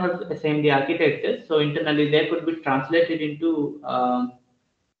do not have SIMD architecture, so internally they could be translated into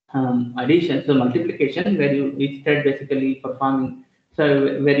addition, so multiplication, where you each thread basically performing,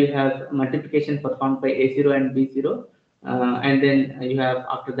 so where you have multiplication performed by a0 and b0, and then you have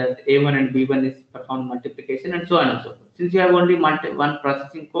after that a1 and b1 is performed multiplication, and so on and so forth. Since you have only one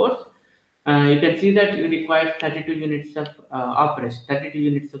processing course, you can see that you require 32 units of operation, 32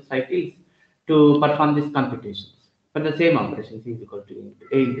 units of cycles to perform these computations for the same operations is equal to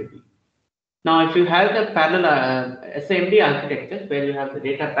a into b. Now, if you have the parallel SIMD architecture where you have the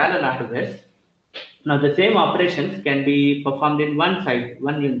data parallel hardware, now the same operations can be performed in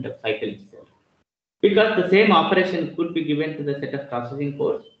one unit of cycle itself, because the same operation could be given to the set of processing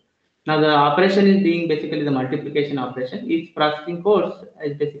cores. Now the operation is being basically the multiplication operation. Each processing core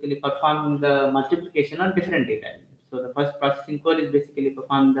is basically performing the multiplication on different data elements. So the first processing core is basically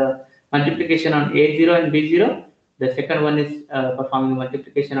performing the multiplication on A0 and B0. The second one is performing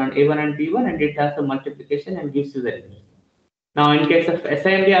multiplication on A1 and B1, and it does the multiplication and gives you the result. Now in case of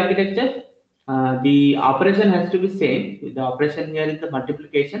SIMD architecture, the operation has to be same. The operation here is the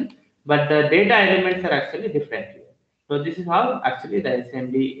multiplication, but the data elements are actually different here. So this is how actually the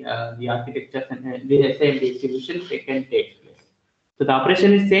SMD, the architecture and the SMD execution can take place. So the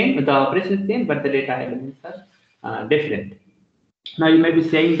operation is same, but the data elements are different. Now you may be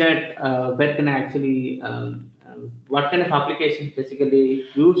saying that where can I actually, what kind of applications basically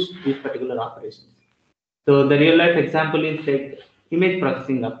use these particular operations? So the real life example is like image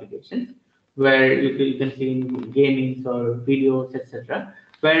processing applications, where you can see in gaming or videos, etc.,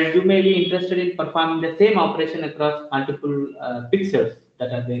 where you may be interested in performing the same operation across multiple pixels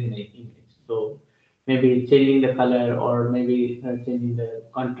that are there in the image. So maybe changing the color or maybe changing the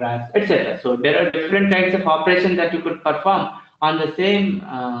contrast, etc. So there are different kinds of operations that you could perform on the same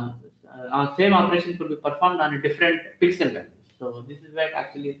operation could be performed on a different pixel value. So this is where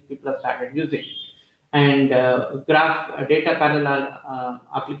actually people have started using. And graph data parallel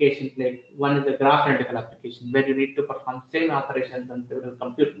applications, like one is the graph analytical application where you need to perform same operations on several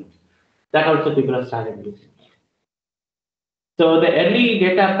compute nodes. That also people have started using. So the early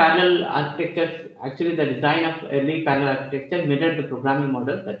data parallel architectures, actually the design of early parallel architecture mirrored the programming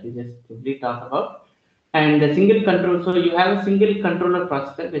model that we just simply talked about. And the single control, so you have a single controller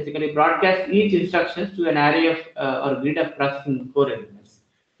processor, basically broadcast each instructions to an array of or grid of processing core elements.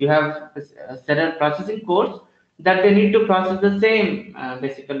 You have several processing cores that they need to process the same,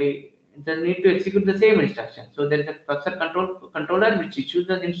 basically they need to execute the same instruction. So there is a processor controller which issues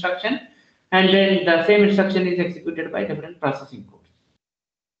the instruction, and then the same instruction is executed by different processing cores.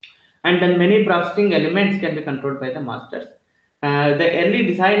 And then many processing elements can be controlled by the masters. The early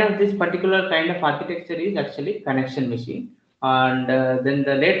design of this particular kind of architecture is actually connection machine, and then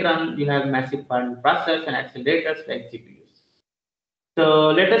the later on you have massive parallel processors and accelerators like GPUs. So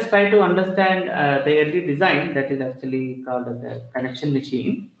let us try to understand the early design that is actually called as a connection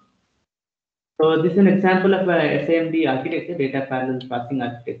machine. So this is an example of a SAMD architecture, data parallel processing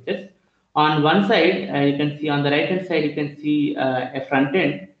architectures. On one side, you can see on the right hand side, you can see a front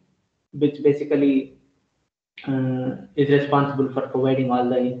end, which basically is responsible for providing all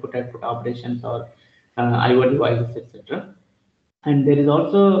the input-output operations or I/O devices, etc. And there is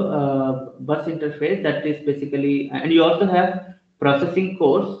also bus interface that is basically, and you also have processing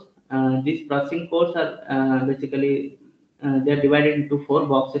cores. These processing cores are basically they are divided into four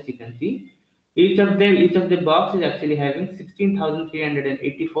boxes. You can see each of the box is actually having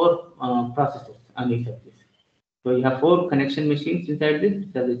 16,384 processors on each of these. So you have four connection machines inside this.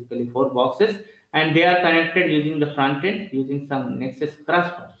 These are basically four boxes, and they are connected using the front end using some Nexus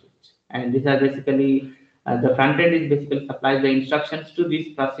cross switch. And these are basically the front end is basically supplies the instructions to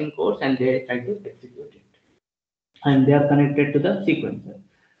these processing cores, and they try to execute it. And they are connected to the sequencer.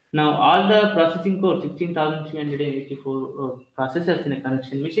 Now all the processing cores, 16,384 processors in a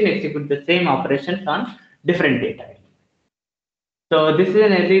connection machine, execute the same operations on different data. So this is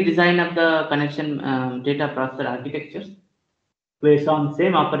an early design of the connection data processor architectures, where some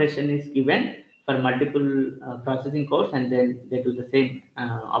same operation is given for multiple processing cores, and then they do the same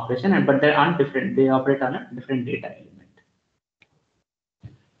operation, and but they are different. They operate on a different data element.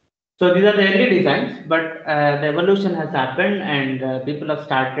 So these are the early designs, but the evolution has happened, and people have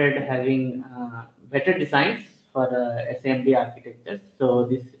started having better designs for SAMD architectures. So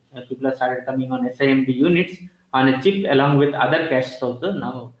these people have started coming on SAMD units on a chip along with other caches also.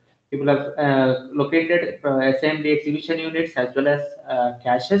 Now people have located SAMD execution units as well as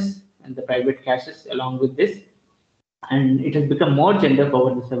caches and the private caches along with this, and it has become more gender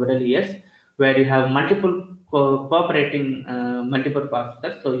over the several years, where you have multiple cooperating multiple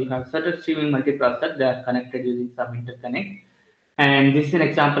processors. So you have certain streaming multiprocessor, they are connected using some interconnect, and this is an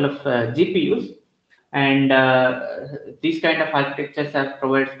example of GPUs. And these kind of architectures have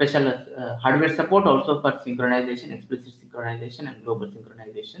provided special hardware support also for synchronization, explicit synchronization, and global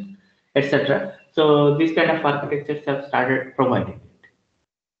synchronization, etc. So these kind of architectures have started providing.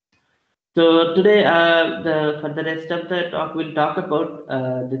 So today, for the rest of the talk, we'll talk about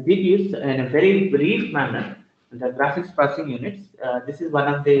the GPUs in a very brief manner. The graphics processing units. This is one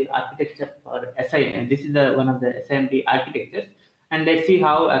of the architecture for SI, and this is one of the SIMD architectures. And let's see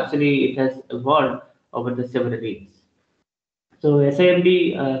how actually it has evolved over the several years. So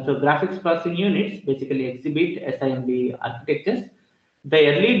SIMD, so graphics processing units basically exhibit SIMD architectures. The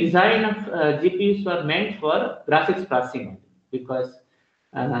early design of GPUs were meant for graphics processing because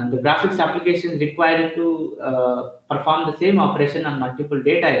the graphics applications require to perform the same operation on multiple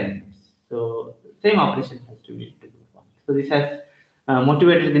data elements. So same operation has to be performed. So this has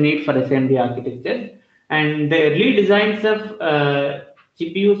motivated the need for SIMD architecture. And the early designs of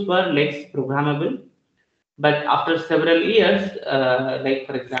GPUs were less programmable. But after several years, like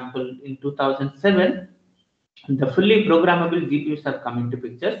for example, in 2007, the fully programmable GPUs have come into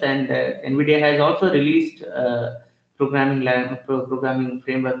pictures, and NVIDIA has also released programming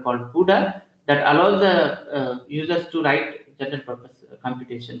framework called CUDA that allows the users to write general purpose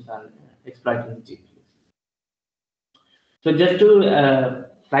computations on exploiting GPUs. So just to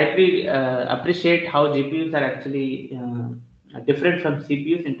slightly appreciate how GPUs are actually different from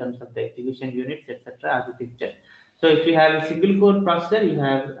CPUs in terms of the execution units, etc., architecture. So if you have a single core processor, you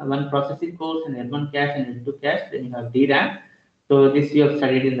have one processing core and L1 cache and L2 cache, then you have DRAM. So this you have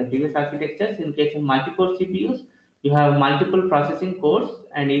studied in the previous architectures. In case of multi-core CPUs, you have multiple processing cores,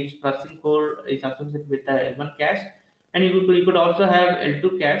 and each processing core is associated with the L1 cache. And you could also have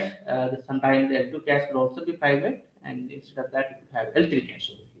L2 cache. Sometimes the L2 cache will also be private, and instead of that, you could have L3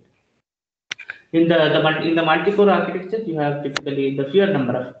 cache over here. In the multi-core architectures, you have typically the fewer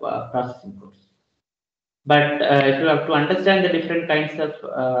number of processing cores. But if you have to understand the different kinds of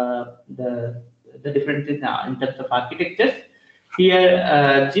the differences in terms of architectures, here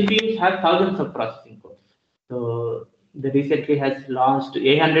GPUs have thousands of processing cores. So the recently has launched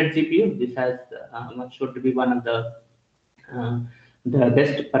 800 GPU. This has much sure to be one of uh, the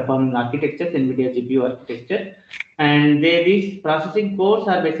best performing architectures, NVIDIA GPU architecture. And these processing cores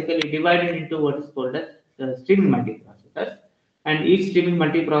are basically divided into what is called as streaming multiprocessors. And each streaming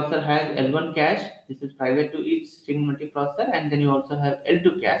multiprocessor has L1 cache. This is private to each streaming multiprocessor. And then you also have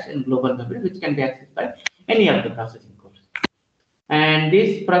L2 cache in global memory, which can be accessed by any of the processing cores. And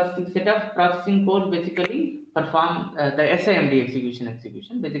this processing set of processing cores basically perform the SIMD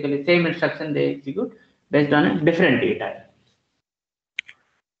execution. Basically, same instruction they execute based on a different data.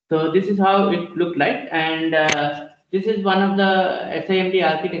 So this is how it looked like, and this is one of the SIMD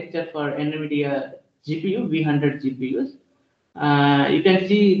architecture for NVIDIA GPU V100 GPUs. You can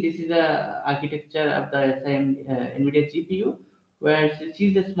see this is the architecture of the NVIDIA GPU, where you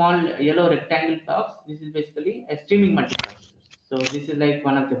see the small yellow rectangle box. This is basically a streaming multiprocessor. So this is like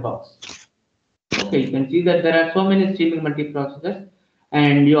one of the box. Okay, you can see that there are so many streaming multiprocessors,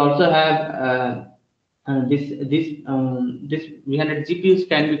 and you also have this V100 GPUs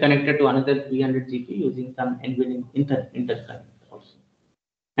can be connected to another V100 GPU using some NVLink interconnect also.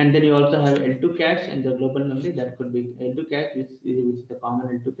 And then you also have L2 cache and the global memory that could be L2 cache, which is the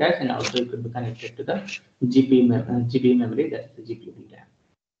common L2 cache, and also it could be connected to the GPU memory, that's the GPU DRAM.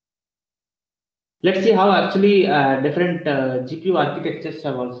 Let's see how actually different GPU architectures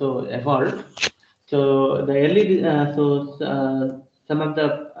have also evolved. So the early, some of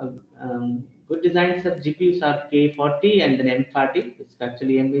the good designs of GPUs are K40 and then M40. It's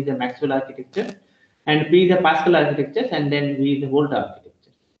actually M is a Maxwell architecture, and P is a Pascal architecture, and then V is a Volta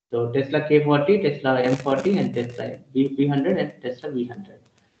architecture. So Tesla K40, Tesla M40, and Tesla V100 and Tesla V100.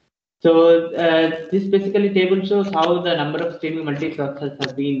 So this basically table shows how the number of streaming multiprocessors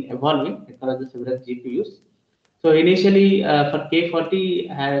have been evolving across the several GPUs. So initially for K40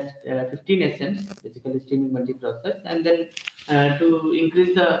 has 15 SMs, basically streaming multiprocessors, and then to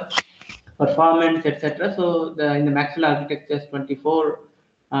increase the performance, etc. So in the Maxwell architectures, 24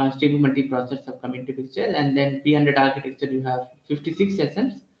 streaming multiprocessors have come into picture, and then P100 architecture you have 56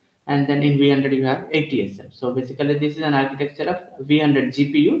 SMs, and then in V100 you have 80 SMs. So basically this is an architecture of V100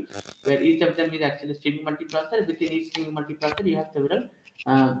 GPU, where each of them is actually streaming multiprocessor. Within each streaming multiprocessor you have several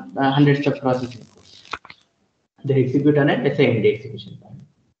hundreds of processing cores. They execute on a SIMD execution point.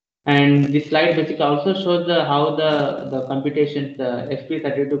 And this slide basically also shows how the computations, the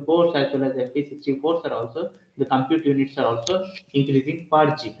FP32 cores as well as FP60 cores are also, the compute units are also increasing per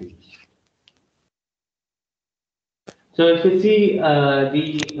GPU. So if you see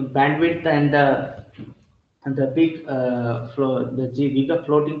the bandwidth and the big giga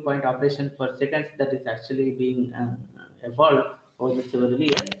floating point operation per second that is actually being evolved over the several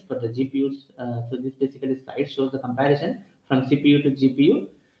years for the GPUs. So this basically slide shows the comparison from CPU to GPU.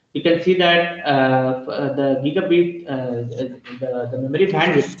 You can see that the gigabit, the memory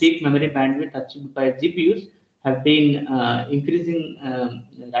bandwidth, peak memory bandwidth achieved by GPUs have been increasing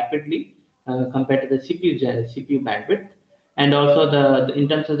rapidly compared to the CPU bandwidth. And also in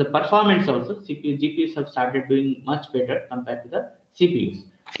terms of the performance also, GPUs have started doing much better compared to the CPUs.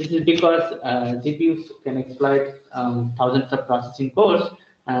 This is because GPUs can exploit thousands of processing cores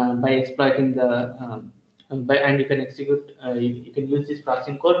by exploiting and you can execute, you can use this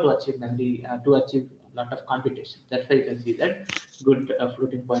processing core to achieve memory, to achieve a lot of computation. That's why you can see that good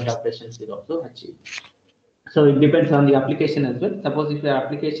floating point operations is also achieved. So it depends on the application as well. Suppose if your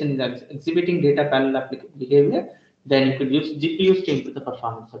application is exhibiting data parallel behavior, then you could use GPUs to improve the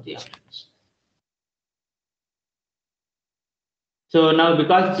performance of the application. So now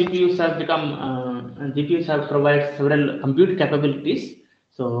because GPUs have provided several compute capabilities,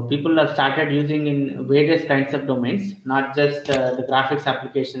 so people have started using in various kinds of domains, not just the graphics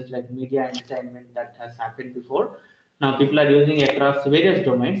applications like media entertainment that has happened before. Now people are using across various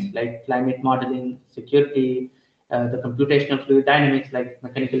domains like climate modeling, security, the computational fluid dynamics like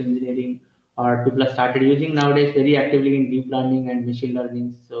mechanical engineering, or people have started using nowadays very actively in deep learning and machine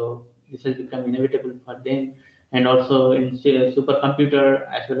learning. So this has become inevitable for them. And also in supercomputer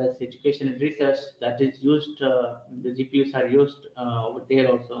as well as education and research that is used, the GPUs are used over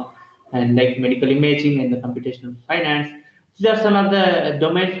there also, and like medical imaging and the computational finance. These are some of the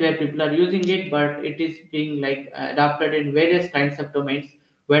domains where people are using it, but it is being like adopted in various kinds of domains.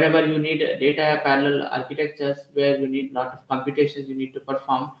 Wherever you need data parallel architectures, where you need lot of computations you need to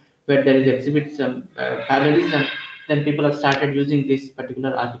perform, where there is exhibit some parallelism, then people have started using these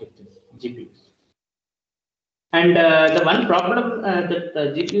particular architectures, GPUs. And the one problem that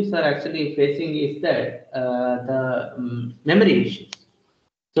the GPUs are actually facing is that the memory issues.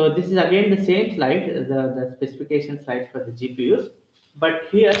 So this is again the same slide, the specification slide for the GPUs, but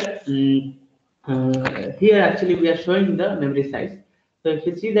here, here actually we are showing the memory size. So if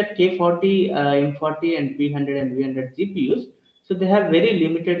you see that K40, M40, and P100 and V100 GPUs, so they have very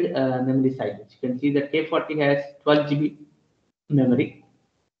limited memory sizes. You can see that K40 has 12 GB memory,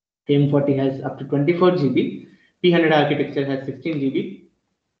 M40 has up to 24 GB, P100 architecture has 16 GB,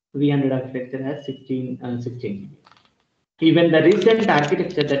 V100 architecture has 16 GB. Even the recent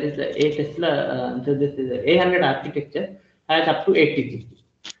architecture, that is the A Tesla, so this is the A100 architecture, has up to 80 GB.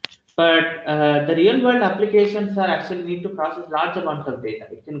 But the real world applications are actually need to process large amounts of data.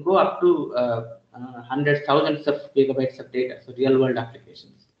 It can go up to hundreds, thousands of gigabytes of data. So real world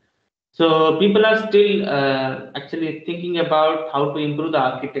applications. So people are still actually thinking about how to improve the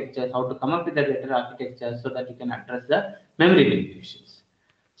architecture, how to come up with a better architecture so that you can address the memory limitations.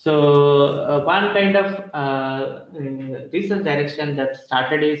 So one kind of research direction that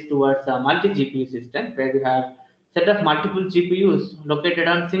started is towards a multi-GPU system where you have set of multiple GPUs located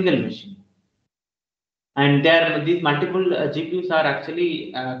on single machine. And there, these multiple GPUs are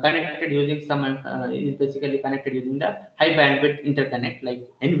actually connected using some, is basically connected using the high bandwidth interconnect, like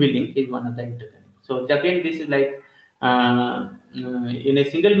NVLink is one of the interconnect. So again, this is like in a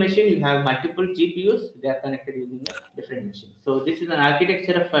single machine, you have multiple GPUs, they are connected using a different machine. So this is an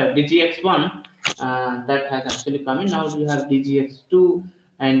architecture of DGX1 that has actually come in. Now you have DGX2,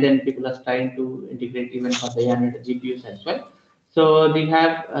 and then people are trying to integrate even for the AND GPUs as well. So we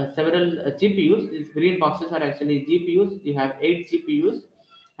have several GPUs. These green boxes are actually GPUs. We have 8 GPUs,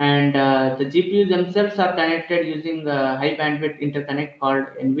 and the GPUs themselves are connected using a high bandwidth interconnect called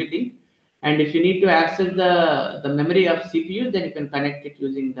NVLink. And if you need to access the memory of CPU, then you can connect it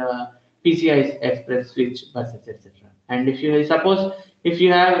using the PCI Express switch buses, etc. And if you suppose if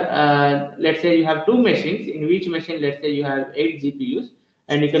you have let's say you have two machines, in each machine let's say you have 8 GPUs,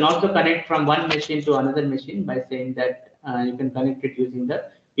 and you can also connect from one machine to another machine by saying that you can connect it using the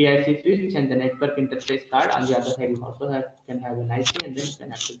PIC switch and the network interface card. On the other side, you also can have an IC, and then you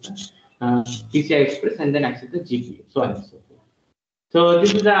can access the PCI Express and then access the GPU, so on and so forth. So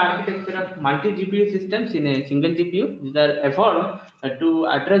this is the architecture of multi-GPU systems in a single GPU. These are evolved to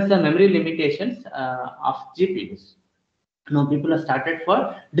address the memory limitations of GPUs. Now people have started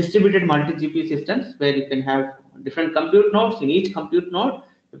for distributed multi-GPU systems where you can have different compute nodes. In each compute node,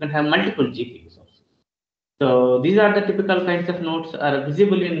 you can have multiple GPUs also. So these are the typical kinds of nodes are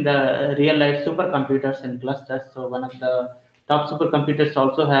visible in the real-life supercomputers and clusters. So one of the top supercomputers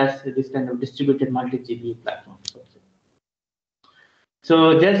also has this kind of distributed multi-GPU platforms.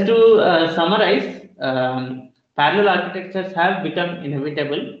 So just to summarize, parallel architectures have become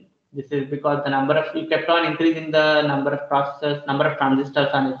inevitable. This is because the number of, you kept on increasing the number of processors, number of transistors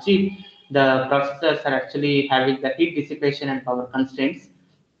on a chip. The processors are actually having the heat dissipation and power constraints.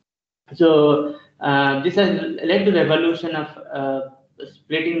 So this has led to the evolution of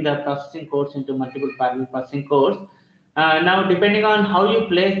splitting the processing cores into multiple parallel processing cores. Now, depending on how you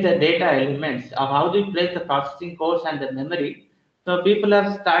place the data elements, or how do you place the processing cores and the memory, so people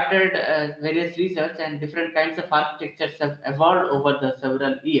have started various research, and different kinds of architectures have evolved over the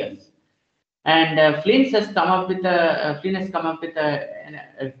several years. And Flynn has come up with a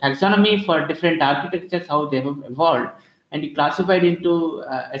taxonomy for different architectures, how they have evolved, and he classified into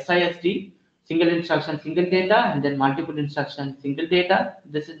SISD, single instruction, single data, and then multiple instruction, single data.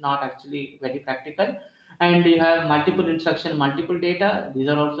 This is not actually very practical. And you have multiple instruction, multiple data. These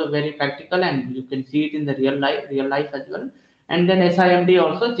are also very practical, and you can see it in the real life as well. And then SIMD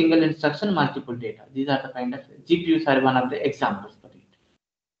also, single instruction, multiple data. These are the kind of GPUs are one of the examples for it.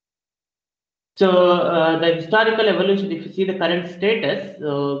 So the historical evolution, if you see the current status,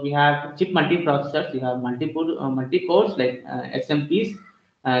 so we have chip multiprocessors, you have multi-cores like SMPs,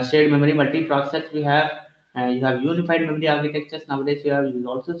 shared memory multiprocessors. We have you have unified memory architectures nowadays. You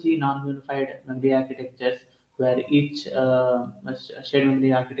also see non-unified memory architectures where each shared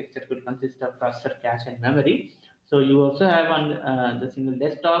memory architecture could consist of processor, cache, and memory. So you also have on the single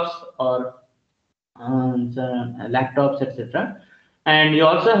desktops or laptops, etc. And you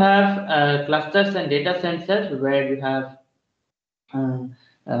also have clusters and data centers where you have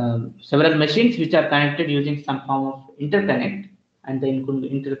uh, several machines which are connected using some form of interconnect, and the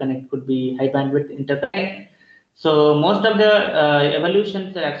interconnect could be high bandwidth interconnect. So most of the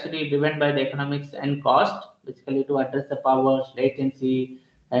evolutions are actually driven by the economics and cost, basically to address the powers, latency,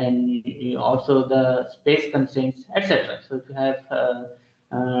 and also the space constraints, etc. So if you have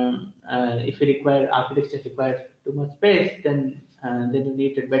if you require architecture requires too much space, then you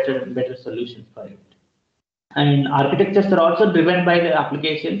need a better solutions for it. And architectures are also driven by the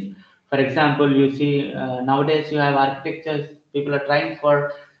applications. For example, you see nowadays you have architectures, people are trying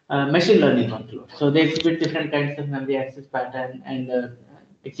for machine learning workloads. So they exhibit different kinds of memory access pattern and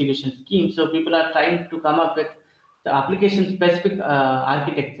execution schemes. So people are trying to come up with the application specific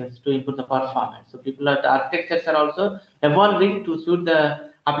architectures to improve the performance. So the architectures are also evolving to suit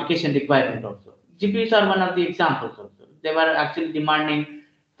the application requirement also. GPUs are one of the examples also. They were actually demanding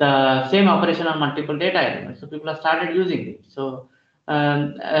the same operation on multiple data elements. So people have started using it. So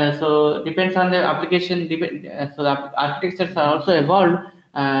depends on the application. So the architectures are also evolved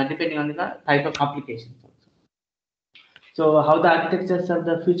depending on the type of applications. Also. So how the architectures of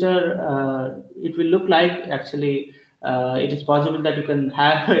the future it will look like actually. It is possible that you can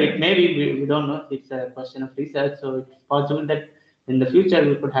have it. Maybe we don't know. It's a question of research. So it's possible that in the future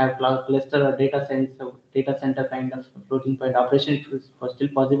we could have cloud cluster or data center kind of floating point operation. It was still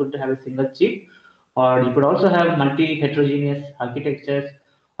possible to have a single chip, or you could also have multi heterogeneous architectures,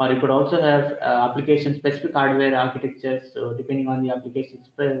 or you could also have application specific hardware architectures. So depending on the application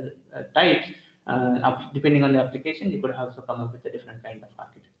types, depending on the application, you could also come up with a different kind of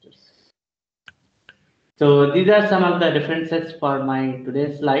architectures. So these are some of the differences for my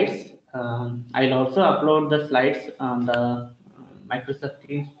today's slides. I'll also upload the slides on the Microsoft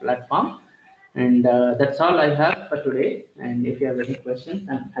Teams platform. And that's all I have for today. And if you have any questions,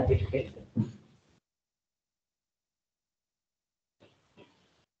 I'm happy to take them.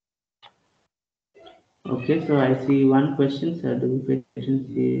 Okay, so I see one question, sir. Do we pay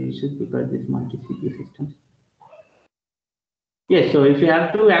attention to issues because this multi-CPU systems? Yes, so if you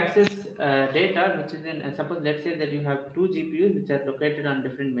have to access data, which is in, suppose let's say that you have two GPUs which are located on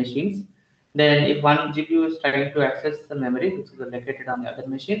different machines, then if one GPU is trying to access the memory which is located on the other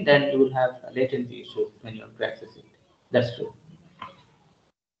machine, then you will have latency issues when you have to access it. That's true.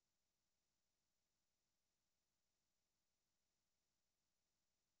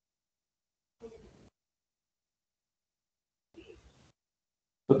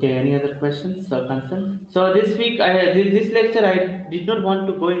 Okay, any other questions or concerns? So this week, this lecture, I did not want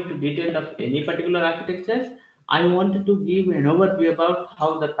to go into detail of any particular architectures. I wanted to give an overview about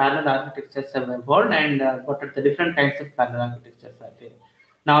how the parallel architectures have evolved and what are the different kinds of parallel architectures are there.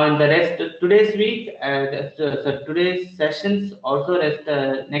 Now, in the rest today's week, so today's sessions, also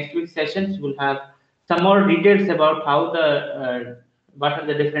next week's sessions will have some more details about how what are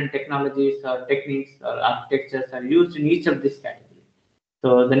the different technologies or techniques or architectures are used in each of these categories.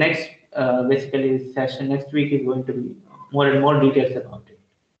 So the next basically session next week is going to be more and more details about it.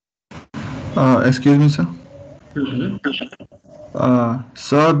 Excuse me, sir. Mm-hmm.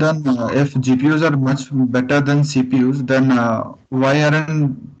 So then, if GPUs are much better than CPUs, then why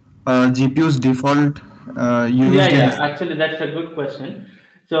aren't GPUs default Yeah, used in? yeah. Actually, that's a good question.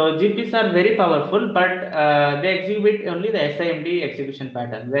 So GPs are very powerful, but they exhibit only the SIMD execution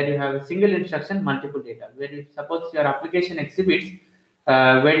pattern, where you have a single instruction, multiple data. Where you suppose your application exhibits,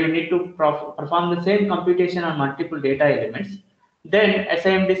 where you need to perform the same computation on multiple data elements, then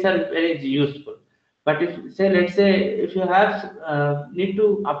SIMDs are very useful. But if say, let's say, if you have need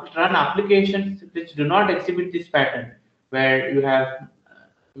to run applications which do not exhibit this pattern, where you have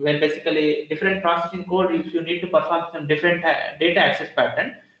where basically different processing code, if you need to perform some different data access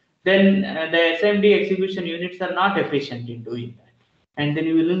pattern, then the SMD execution units are not efficient in doing that. And then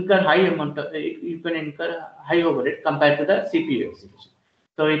you will incur high amount of, you can incur high overhead compared to the CPU execution.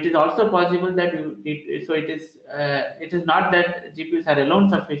 So it is also possible that it is not that GPUs are alone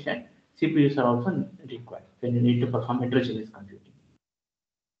sufficient, CPUs are also required when you need to perform heterogeneous computing.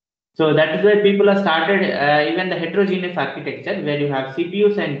 So that is why people have started even the heterogeneous architecture where you have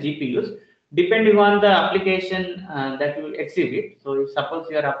CPUs and GPUs depending on the application that you exhibit. So if suppose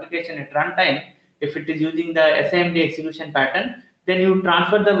your application at runtime, if it is using the SIMD execution pattern, then you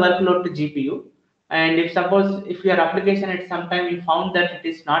transfer the workload to GPU. And if suppose if your application at some time you found that it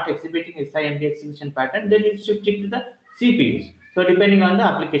is not exhibiting SIMD execution pattern, then you shift it to the CPUs. So depending on the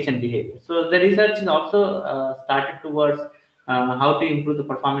application behavior. So the research is also started towards how to improve the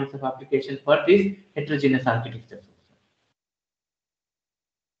performance of application for these heterogeneous architectures.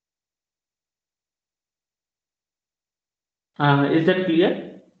 Is that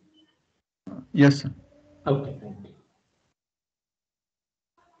clear? Yes, sir. Okay, thank you.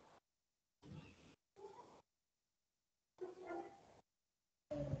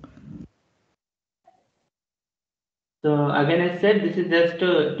 So again, I said this is just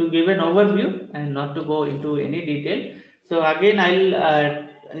to give an overview and not to go into any detail. So again,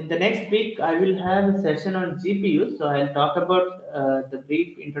 I'll in the next week I will have a session on GPUs. So I'll talk about the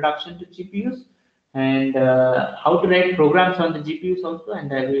brief introduction to GPUs and how to write programs on the GPUs also,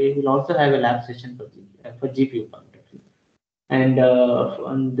 and I will also have a lab session for GPU point of view. And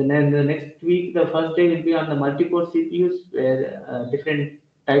on the next week, the first day will be on the multi-core CPUs, where different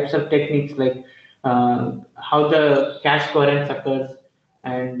types of techniques like how the cache coherence occurs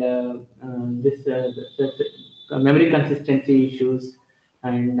and the memory consistency issues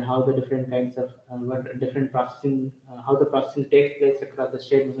and how the different kinds of what different processing, how the processing takes place across the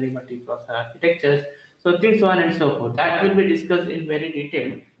shared memory multiprocessor architectures. So things so on and so forth. That will be discussed in very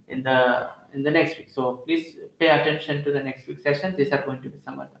detail in the next week. So please pay attention to the next week session. These are going to be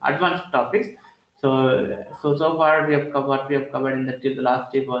some advanced topics. So far we have covered what we have covered in the till the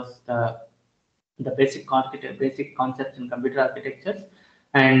last day was the basic concepts in computer architectures.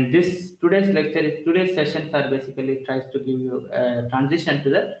 And this today's sessions are basically tries to give you a transition to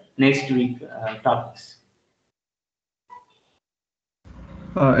the next week topics.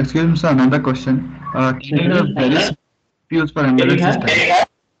 Excuse me, sir, another question. Can you have very small GPUs for Can you embedded have? systems?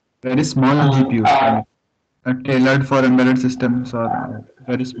 Very small GPUs, tailored for embedded systems or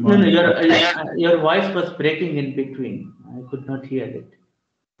very No, small. no, your voice was breaking in between. I could not hear it.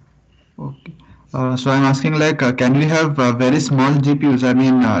 Okay. So I'm asking like, can we have very small GPUs? I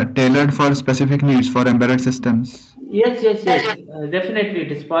mean, tailored for specific needs for embedded systems. Yes. Definitely,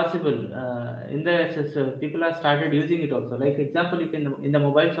 it is possible. So people have started using it also. Like example, you can in the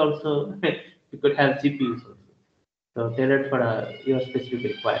mobiles also you could have GPUs also. So tailored for your specific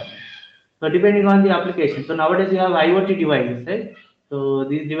requirement. So depending on the application. So nowadays you have IoT devices, right? So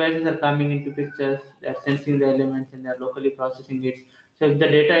these devices are coming into pictures. They're sensing the elements and they're locally processing it. So if the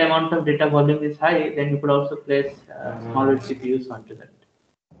data amount of data volume is high, then you could also place smaller GPUs onto that.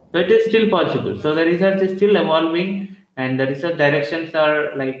 So it is still possible. So the research is still evolving, and the research directions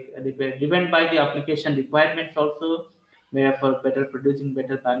are like driven by the application requirements also, where for better producing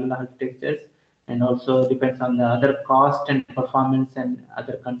better parallel architectures, and also depends on the other cost and performance and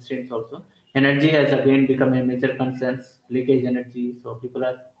other constraints also. Energy has again become a major concern, leakage energy. So people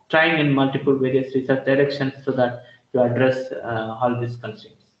are trying in multiple various research directions so that to address all these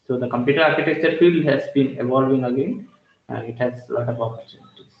constraints. So the computer architecture field has been evolving again. It has a lot of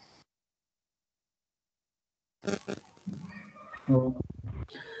opportunities. Oh.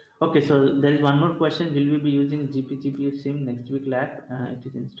 Okay, so there is one more question. Will we be using GPU SIM next week lab? It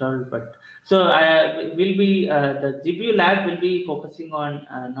is installed, but so will be the GPU lab will be focusing on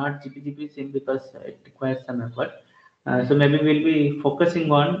not GPU SIM because it requires some effort. So maybe we'll be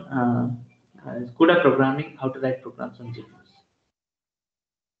focusing on CUDA programming, how to write programs on GPUs.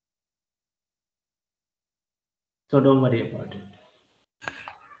 So don't worry about it.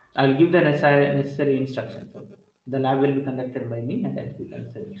 I'll give the necessary instructions. The lab will be conducted by me, and I'll give the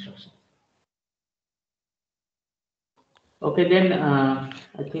necessary instructions. Okay, then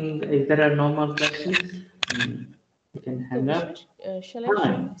I think if there are no more questions, you can So hang up. shall I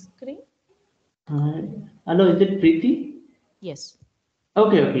share my screen? Hello, is it Preeti? Yes.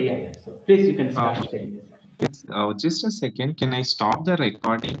 Okay, yeah. So please, you can Uh, start sharing this. yes, just a second. Can I stop the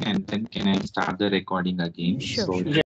recording and then can I start the recording again? Sure, So sure.